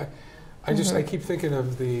mean, I keep thinking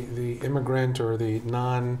of the immigrant or the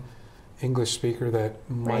non-English speaker that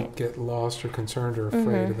might get lost or concerned or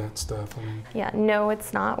afraid of that stuff. I mean, yeah, no,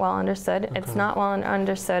 it's not well understood. Okay. It's not well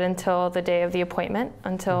understood until the day of the appointment,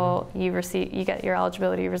 until you get your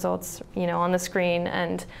eligibility results, on the screen,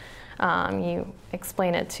 and you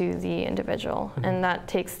explain it to the individual, and that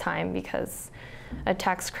takes time because a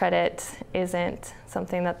tax credit isn't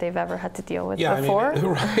something that they've ever had to deal with before. I mean,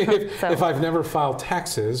 right. If I've never filed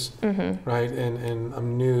taxes, right, and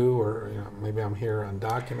I'm new, or maybe I'm here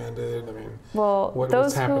undocumented. I mean,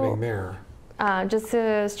 what's happening there? Just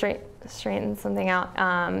to straighten something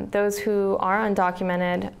out, those who are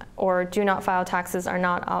undocumented or do not file taxes are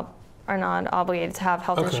not obligated to have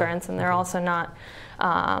health insurance, and they're also not.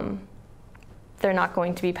 They're not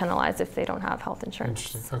going to be penalized if they don't have health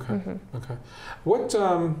insurance. Interesting. Okay. Okay. What?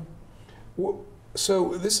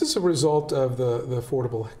 So this is a result of the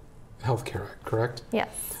Affordable Health Care Act, correct? Yes.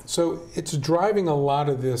 So it's driving a lot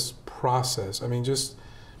of this process. I mean, just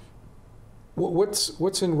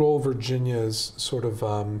what's Enroll Virginia's sort of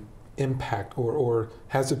impact, or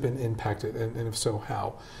has it been impacted, and if so,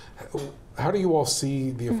 how? How do you all see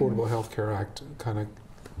the Affordable Health Care Act kind of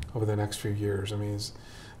over the next few years? I mean,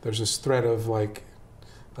 there's this threat of like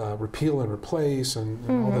repeal and replace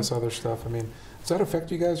and all this other stuff. I mean, does that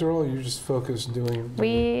affect you guys at all? Or you're just focused doing?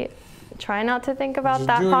 We try not to think about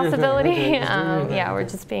that possibility. Yeah, we're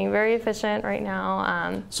just being very efficient right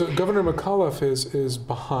now. So Governor McAuliffe is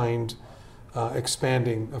behind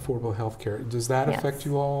expanding affordable health care. Does that affect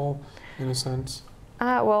you all in a sense?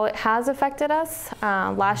 Well, it has affected us.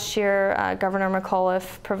 Last year, Governor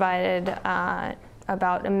McAuliffe provided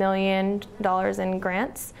about $1 million in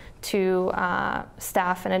grants to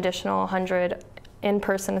staff an additional 100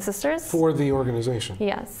 in-person assisters. For the organization?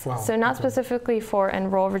 Yes. Wow. So not specifically for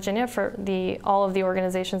Enroll Virginia, for all of the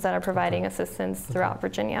organizations that are providing assistance throughout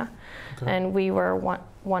Virginia. And we were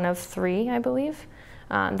one of 3, I believe,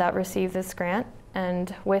 that received this grant.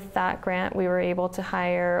 And with that grant, we were able to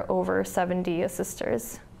hire over 70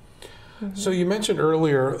 assisters. So you mentioned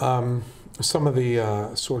earlier some of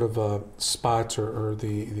the sort of spots or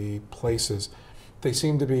the places. They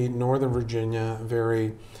seem to be Northern Virginia,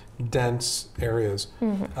 very dense areas.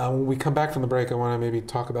 When we come back from the break, I want to maybe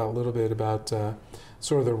talk about a little bit about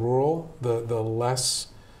sort of the rural, the less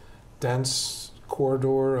dense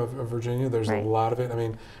corridor of Virginia. There's a lot of it. I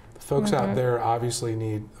mean, folks out there obviously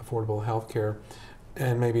need affordable health care.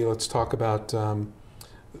 And maybe let's talk about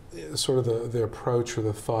sort of the approach or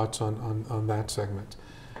the thoughts on that segment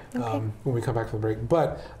when we come back from the break.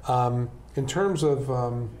 But in terms of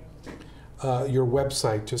your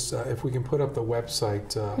website, just if we can put up the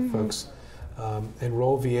website, folks,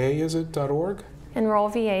 EnrollVA, is it .org?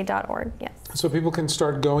 EnrollVA.org, yes. So people can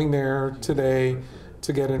start going there today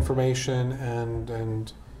to get information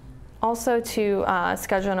and also to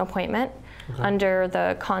schedule an appointment. Under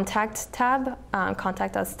the Contact tab,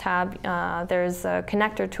 Contact Us tab, there's a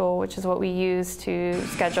connector tool, which is what we use to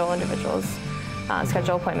schedule individuals,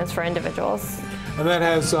 schedule appointments for individuals. And that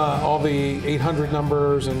has all the 800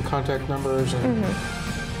 numbers and contact numbers and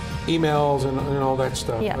emails and all that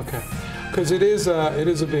stuff. Yes. Okay. Because it is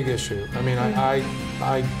a big issue. I mean, I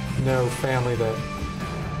know family that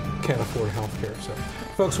can't afford health care. So,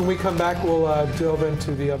 folks, when we come back, we'll delve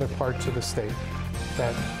into the other parts of the state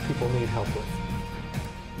that people need help with.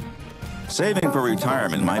 Saving for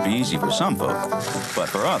retirement might be easy for some folk, but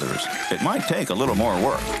for others, it might take a little more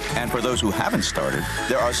work. And for those who haven't started,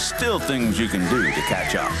 there are still things you can do to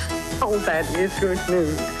catch up. Oh, that is good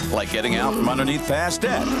news. Like getting out from underneath past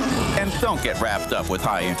debt. And don't get wrapped up with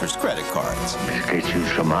high-interest credit cards. Get you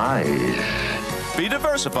some eyes. Be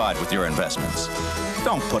diversified with your investments.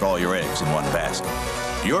 Don't put all your eggs in one basket.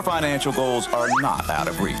 Your financial goals are not out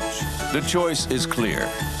of reach. The choice is clear.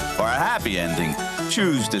 For a happy ending,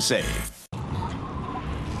 choose to save.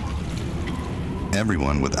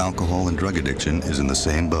 Everyone with alcohol and drug addiction is in the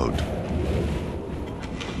same boat.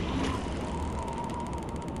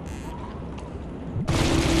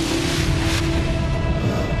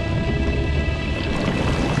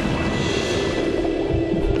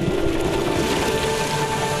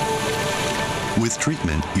 With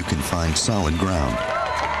treatment, you can find solid ground.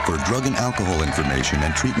 For drug and alcohol information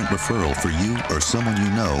and treatment referral for you or someone you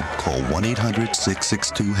know, call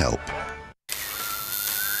 1-800-662-HELP.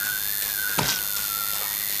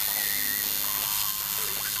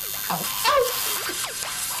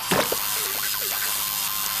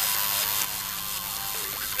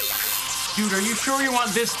 Dude, are you sure you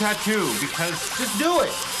want this tattoo? Because just do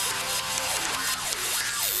it.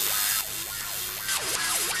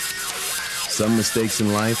 Some mistakes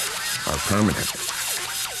in life are permanent.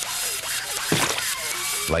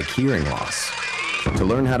 Like hearing loss. To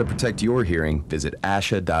learn how to protect your hearing, visit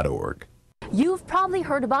asha.org. You've probably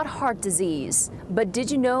heard about heart disease, but did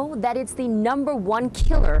you know that it's the #1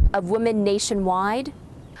 killer of women nationwide?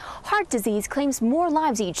 Heart disease claims more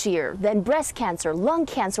lives each year than breast cancer, lung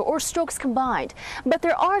cancer, or strokes combined. But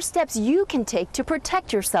there are steps you can take to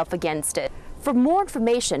protect yourself against it. For more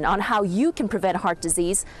information on how you can prevent heart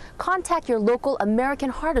disease, contact your local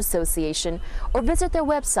American Heart Association or visit their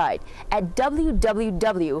website at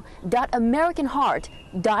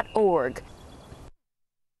www.americanheart.org.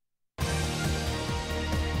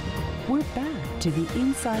 We're back to the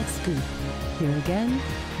Inside Scoop. Here again,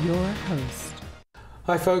 your host.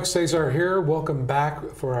 Hi folks, Cesar here. Welcome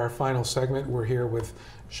back for our final segment. We're here with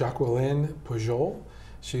Jacqueline Pujol.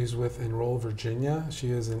 She's with Enroll, Virginia.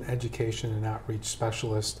 She is an education and outreach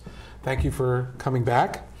specialist. Thank you for coming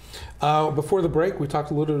back. Before the break, we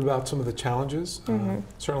talked a little bit about some of the challenges.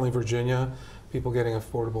 Certainly Virginia, people getting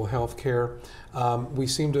affordable health care. We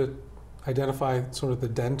seem to identify sort of the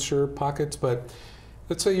denser pockets, but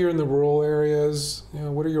let's say you're in the rural areas,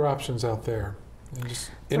 what are your options out there?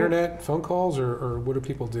 Just internet, phone calls, or what do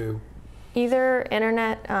people do? Either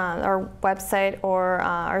internet, our website, or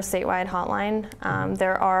our statewide hotline.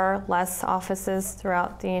 There are less offices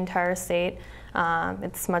throughout the entire state.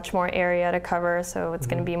 It's much more area to cover, so it's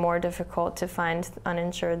going to be more difficult to find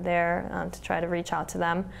uninsured there to try to reach out to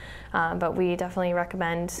them. But we definitely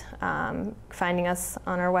recommend finding us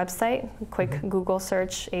on our website. Quick Google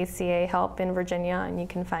search ACA help in Virginia, and you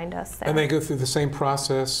can find us there. And they go through the same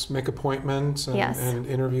process, make appointments and, yes. and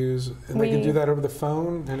interviews, and they can do that over the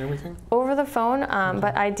phone and everything? Over the phone,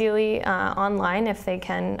 but ideally online if they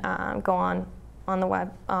can go on the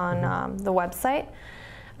web the website.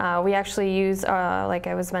 We actually use, like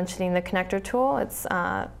I was mentioning, the connector tool. It's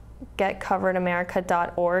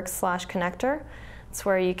getcoveredamerica.org/connector. It's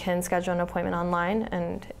where you can schedule an appointment online,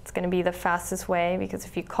 and it's going to be the fastest way, because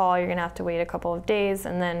if you call, you're going to have to wait a couple of days,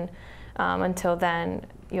 and then until then,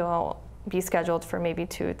 you'll be scheduled for maybe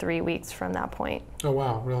 2 or 3 weeks from that point. Oh,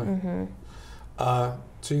 wow, really? So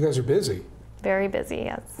you guys are busy. Very busy,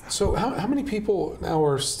 yes. So how many people now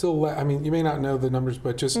are still, I mean, you may not know the numbers,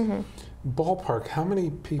 but just ballpark, how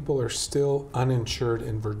many people are still uninsured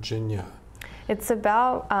in Virginia? It's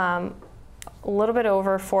about a little bit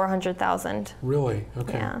over 400,000. Really?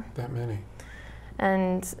 Okay, yeah. That many.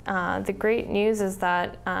 And the great news is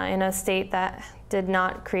that in a state that did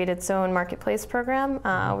not create its own marketplace program,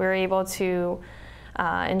 we were able to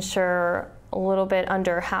insure a little bit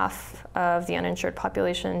under half of the uninsured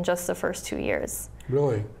population in just the first 2 years.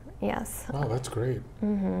 Really? Yes. Wow, that's great.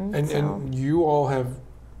 And you all have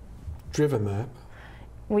driven that.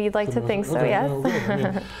 We'd like to think so, yes. No,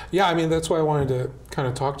 I mean, that's why I wanted to kind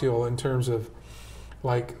of talk to you all in terms of,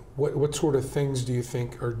 like, what sort of things do you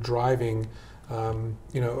think are driving, are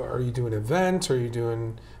you doing events? Are you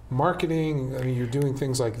doing marketing? I mean, you're doing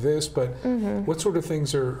things like this, but what sort of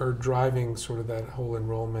things are driving sort of that whole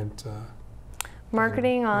enrollment?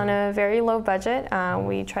 Marketing on a very low budget.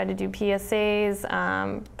 We try to do PSAs,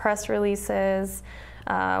 press releases.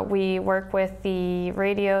 We work with the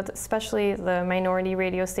radio, especially the minority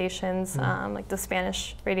radio stations, like the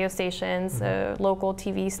Spanish radio stations, the local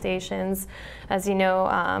TV stations. As you know,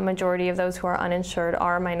 majority of those who are uninsured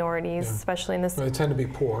are minorities, especially in this. They tend to be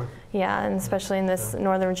poor. Yeah, and especially in this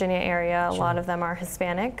Northern Virginia area, a lot of them are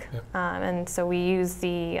Hispanic. And so we use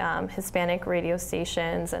the Hispanic radio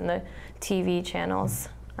stations and the TV channels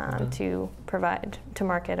to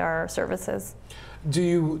market our services. Do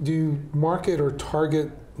you market or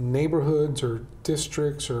target neighborhoods or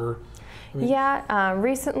districts or? I mean,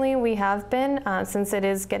 recently we have been, since it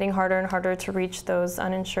is getting harder and harder to reach those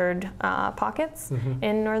uninsured pockets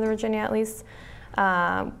in Northern Virginia at least.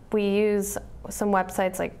 We use some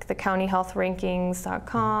websites like the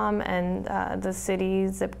countyhealthrankings.com and the city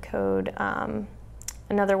zip code,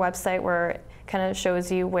 another website where it kind of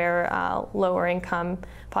shows you where lower income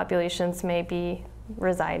populations may be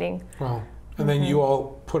residing. Wow. And then you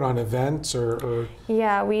all put on events or?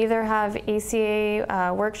 Yeah, we either have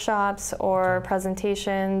ACA workshops or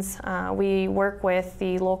presentations. We work with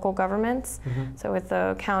the local governments, so with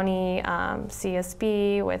the county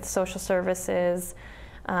CSB, with social services.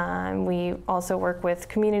 We also work with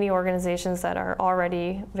community organizations that are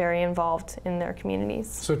already very involved in their communities.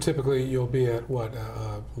 So typically you'll be at what,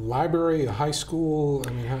 a library, a high school?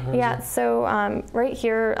 I mean, how so right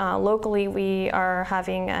here locally we are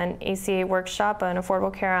having an ACA workshop, an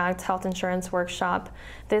Affordable Care Act health insurance workshop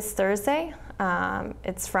this Thursday.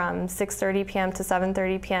 It's from 6:30 p.m. to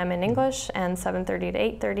 7:30 p.m. in English and 7:30 to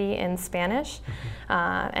 8:30 in Spanish.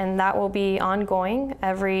 And that will be ongoing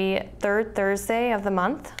every third Thursday of the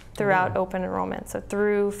month throughout open enrollment, so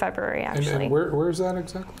through February actually. And where is that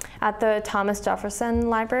exactly? At the Thomas Jefferson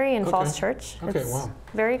Library in Falls Church. Okay, wow.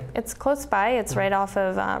 It's close by. It's right off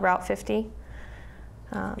of Route 50.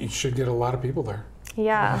 You should get a lot of people there.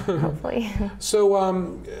 Yeah, hopefully. So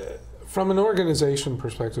from an organization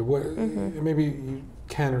perspective, what maybe you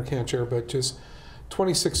can or can't share, but just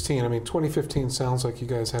 2016, I mean, 2015 sounds like you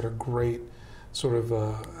guys had a great sort of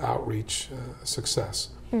outreach success.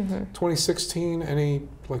 2016, any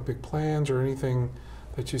like big plans or anything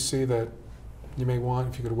that you see that you may want,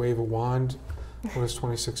 if you could wave a wand, what does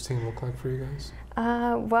 2016 look like for you guys?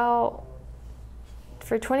 Well,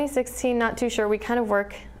 For 2016, not too sure. We kind of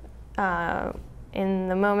work in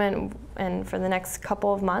the moment and for the next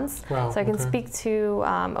couple of months. Wow, so I can okay. speak to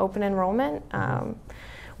open enrollment.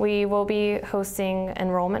 We will be hosting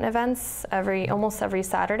enrollment events almost every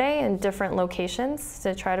Saturday in different locations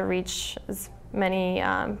to try to reach as many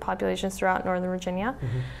populations throughout Northern Virginia.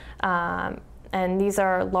 And these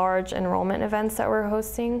are large enrollment events that we're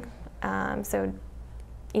hosting. So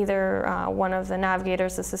either one of the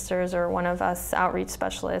navigators, the sisters, or one of us outreach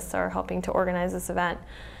specialists are helping to organize this event.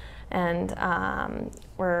 And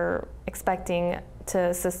we're expecting to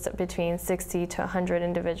assist between 60 to 100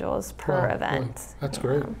 individuals per event. Really? That's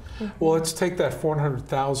great. Well, let's take that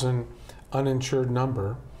 400,000 uninsured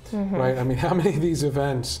number, right? I mean, how many of these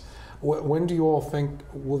events, when do you all think,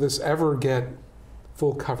 will this ever get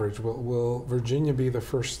full coverage? Will Virginia be the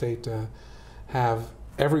first state to have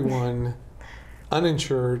everyone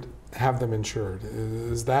uninsured, have them insured?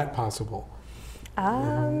 Is that possible?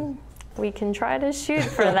 We can try to shoot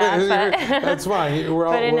for that, but that's fine. We're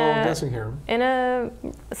all guessing here. In a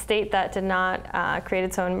state that did not create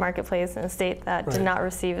its own marketplace, and a state that did not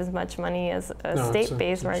receive as much money as a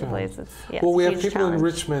state-based marketplace, well, we have huge people challenge. in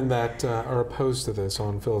Richmond that are opposed to this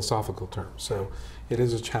on philosophical terms, so it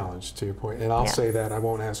is a challenge, to your point. And I'll say that. I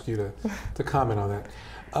won't ask you to comment on that.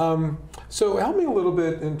 So help me a little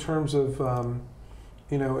bit in terms of,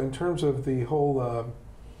 in terms of the whole.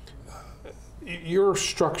 Your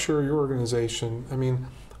structure, your organization, I mean,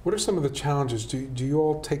 what are some of the challenges? Do you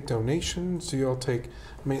all take donations? Do you all take,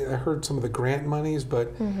 I mean, I heard some of the grant monies,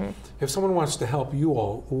 but if someone wants to help you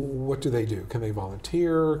all, what do they do? Can they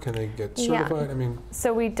volunteer? Can they get certified? I mean,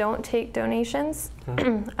 so we don't take donations.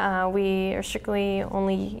 We are strictly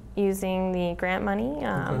only using the grant money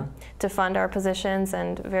to fund our positions,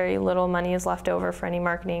 and very little money is left over for any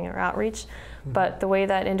marketing or outreach. But the way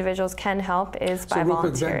that individuals can help is by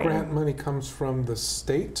volunteering. So that grant money comes from the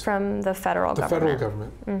state? From the federal government. The federal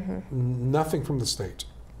government? Nothing from the state?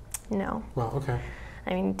 No. Wow, okay.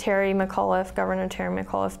 I mean, Governor Terry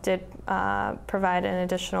McAuliffe did provide an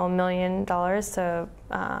additional $1 million to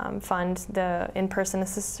fund the in-person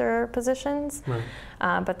assister positions,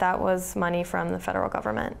 but that was money from the federal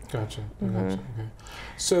government. Gotcha. Gotcha. Okay.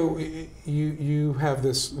 So you have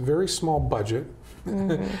this very small budget.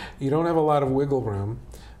 You don't have a lot of wiggle room.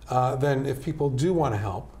 Then if people do want to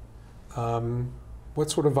help, what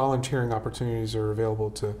sort of volunteering opportunities are available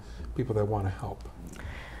to people that want to help?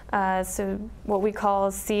 So what we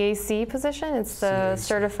call CAC position, it's the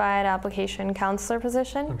Certified Application Counselor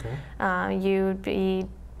position. You'd be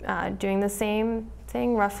doing the same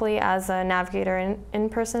thing roughly as a navigator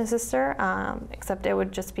in-person assister, except it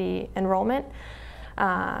would just be enrollment.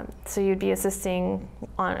 So you'd be assisting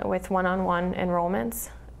with one-on-one enrollments,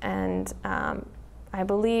 and I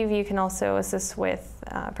believe you can also assist with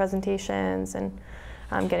presentations and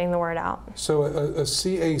getting the word out. So a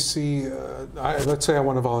CAC, let's say I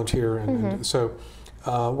want to volunteer, and so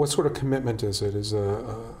what sort of commitment is it? Is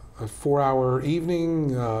a 4-hour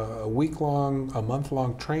evening, a week-long, a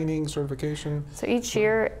month-long training certification? So each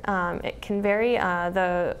year it can vary.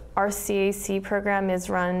 Our CAC program is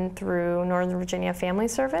run through Northern Virginia Family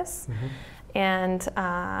Service, and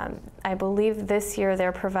I believe this year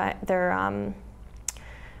they're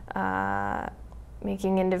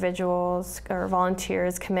making individuals or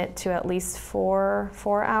volunteers commit to at least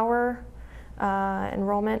 4-hour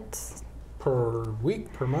enrollment. Per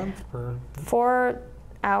week, per month, per? 4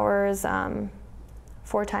 hours,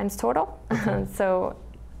 4 times total. So,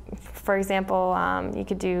 for example, you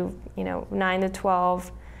could do 9 to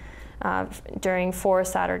 12 during 4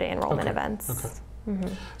 Saturday enrollment events.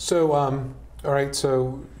 So, all right.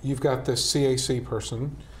 So you've got this CAC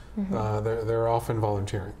person. They're often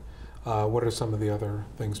volunteering. What are some of the other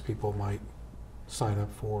things people might sign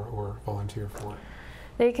up for or volunteer for?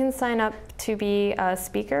 They can sign up to be a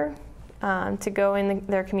speaker, to go in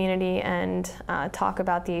their community and talk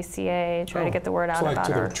about the ACA, try to get the word out about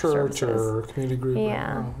to our their church services. or community group?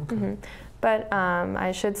 Yeah. But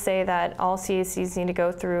I should say that all CACs need to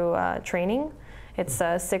go through training. It's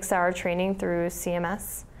a 6-hour training through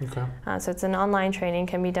CMS. So it's an online training,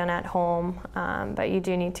 can be done at home, but you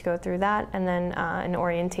do need to go through that, and then an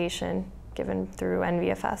orientation given through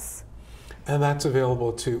NVFS. And that's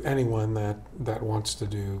available to anyone that wants to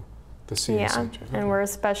do the CAC. Yeah, and we're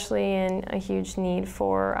especially in a huge need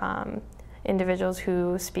for individuals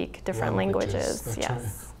who speak different languages. That's yes.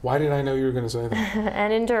 right. Why did I know you were going to say that?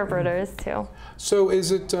 And interpreters too. So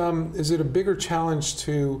is it a bigger challenge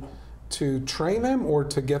to train them or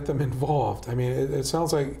to get them involved? I mean, it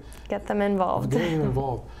sounds like get them involved. Getting them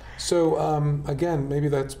involved. So again, maybe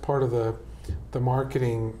that's part of the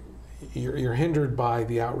marketing. you're hindered by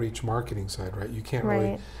the outreach marketing side, right? You can't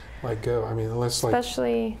really like go. I mean, unless like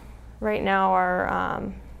especially right now,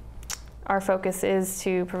 our focus is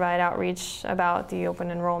to provide outreach about the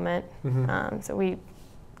open enrollment. So we,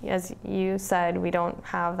 as you said, we don't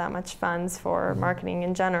have that much funds for marketing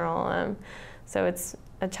in general. So it's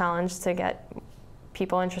a challenge to get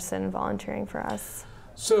people interested in volunteering for us.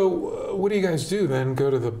 So what do you guys do then?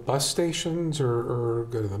 Go to the bus stations or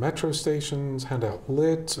go to the metro stations, hand out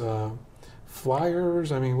lit,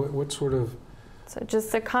 flyers? I mean, what sort of? So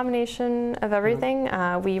just a combination of everything.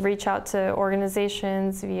 We reach out to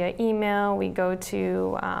organizations via email. We go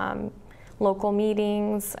to local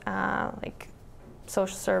meetings, like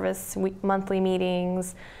social service monthly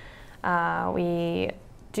meetings. We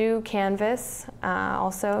do canvas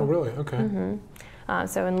also. Oh, really? Okay.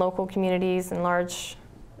 So in local communities and large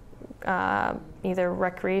either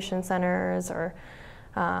recreation centers or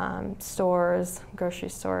stores, grocery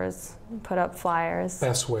stores, put up flyers.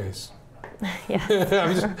 Best ways.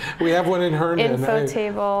 Yeah. We have one in Herndon. Info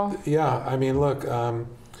table. Yeah, I mean, look,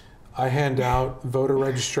 I hand out voter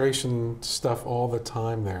registration stuff all the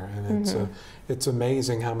time there, and it's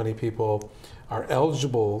amazing how many people are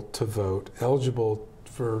eligible to vote, eligible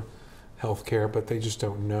for health care, but they just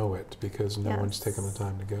don't know it because no one's taken the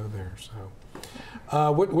time to go there. So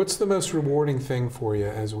what's the most rewarding thing for you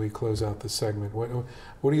as we close out the segment?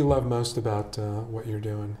 What do you love most about what you're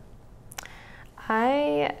doing?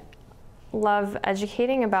 I love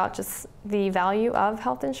educating about just the value of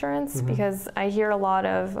health insurance because I hear a lot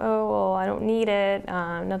of, oh, well, I don't need it,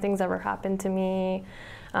 nothing's ever happened to me,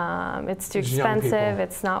 it's too expensive,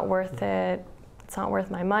 it's not worth it, it's not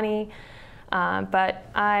worth my money. But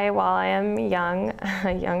while I am a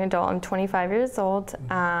young adult, I'm 25 years old,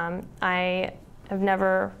 I have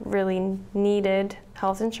never really needed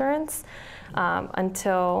health insurance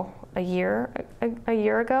until a year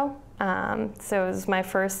ago. So it was my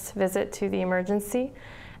first visit to the emergency,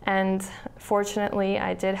 and fortunately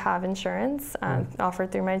I did have insurance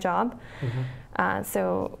offered through my job.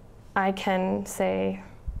 So I can say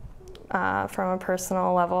from a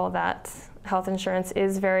personal level that health insurance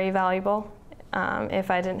is very valuable. If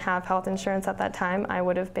I didn't have health insurance at that time, I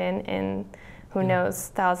would have been in, who knows,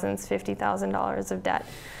 thousands, $50,000 of debt,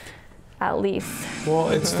 at least. Well,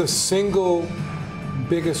 it's the single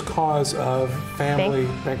biggest cause of family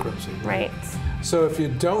bankruptcy. Right. So if you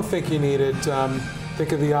don't think you need it,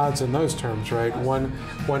 think of the odds in those terms, right? One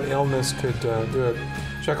illness could do it.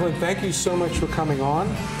 Jacqueline, thank you so much for coming on.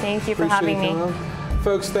 Thank you for having me.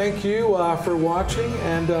 Folks, thank you for watching,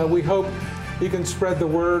 and we hope you can spread the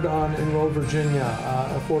word on Enroll, Virginia.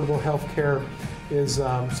 Affordable health care is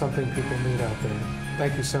something people need out there.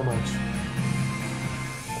 Thank you so much.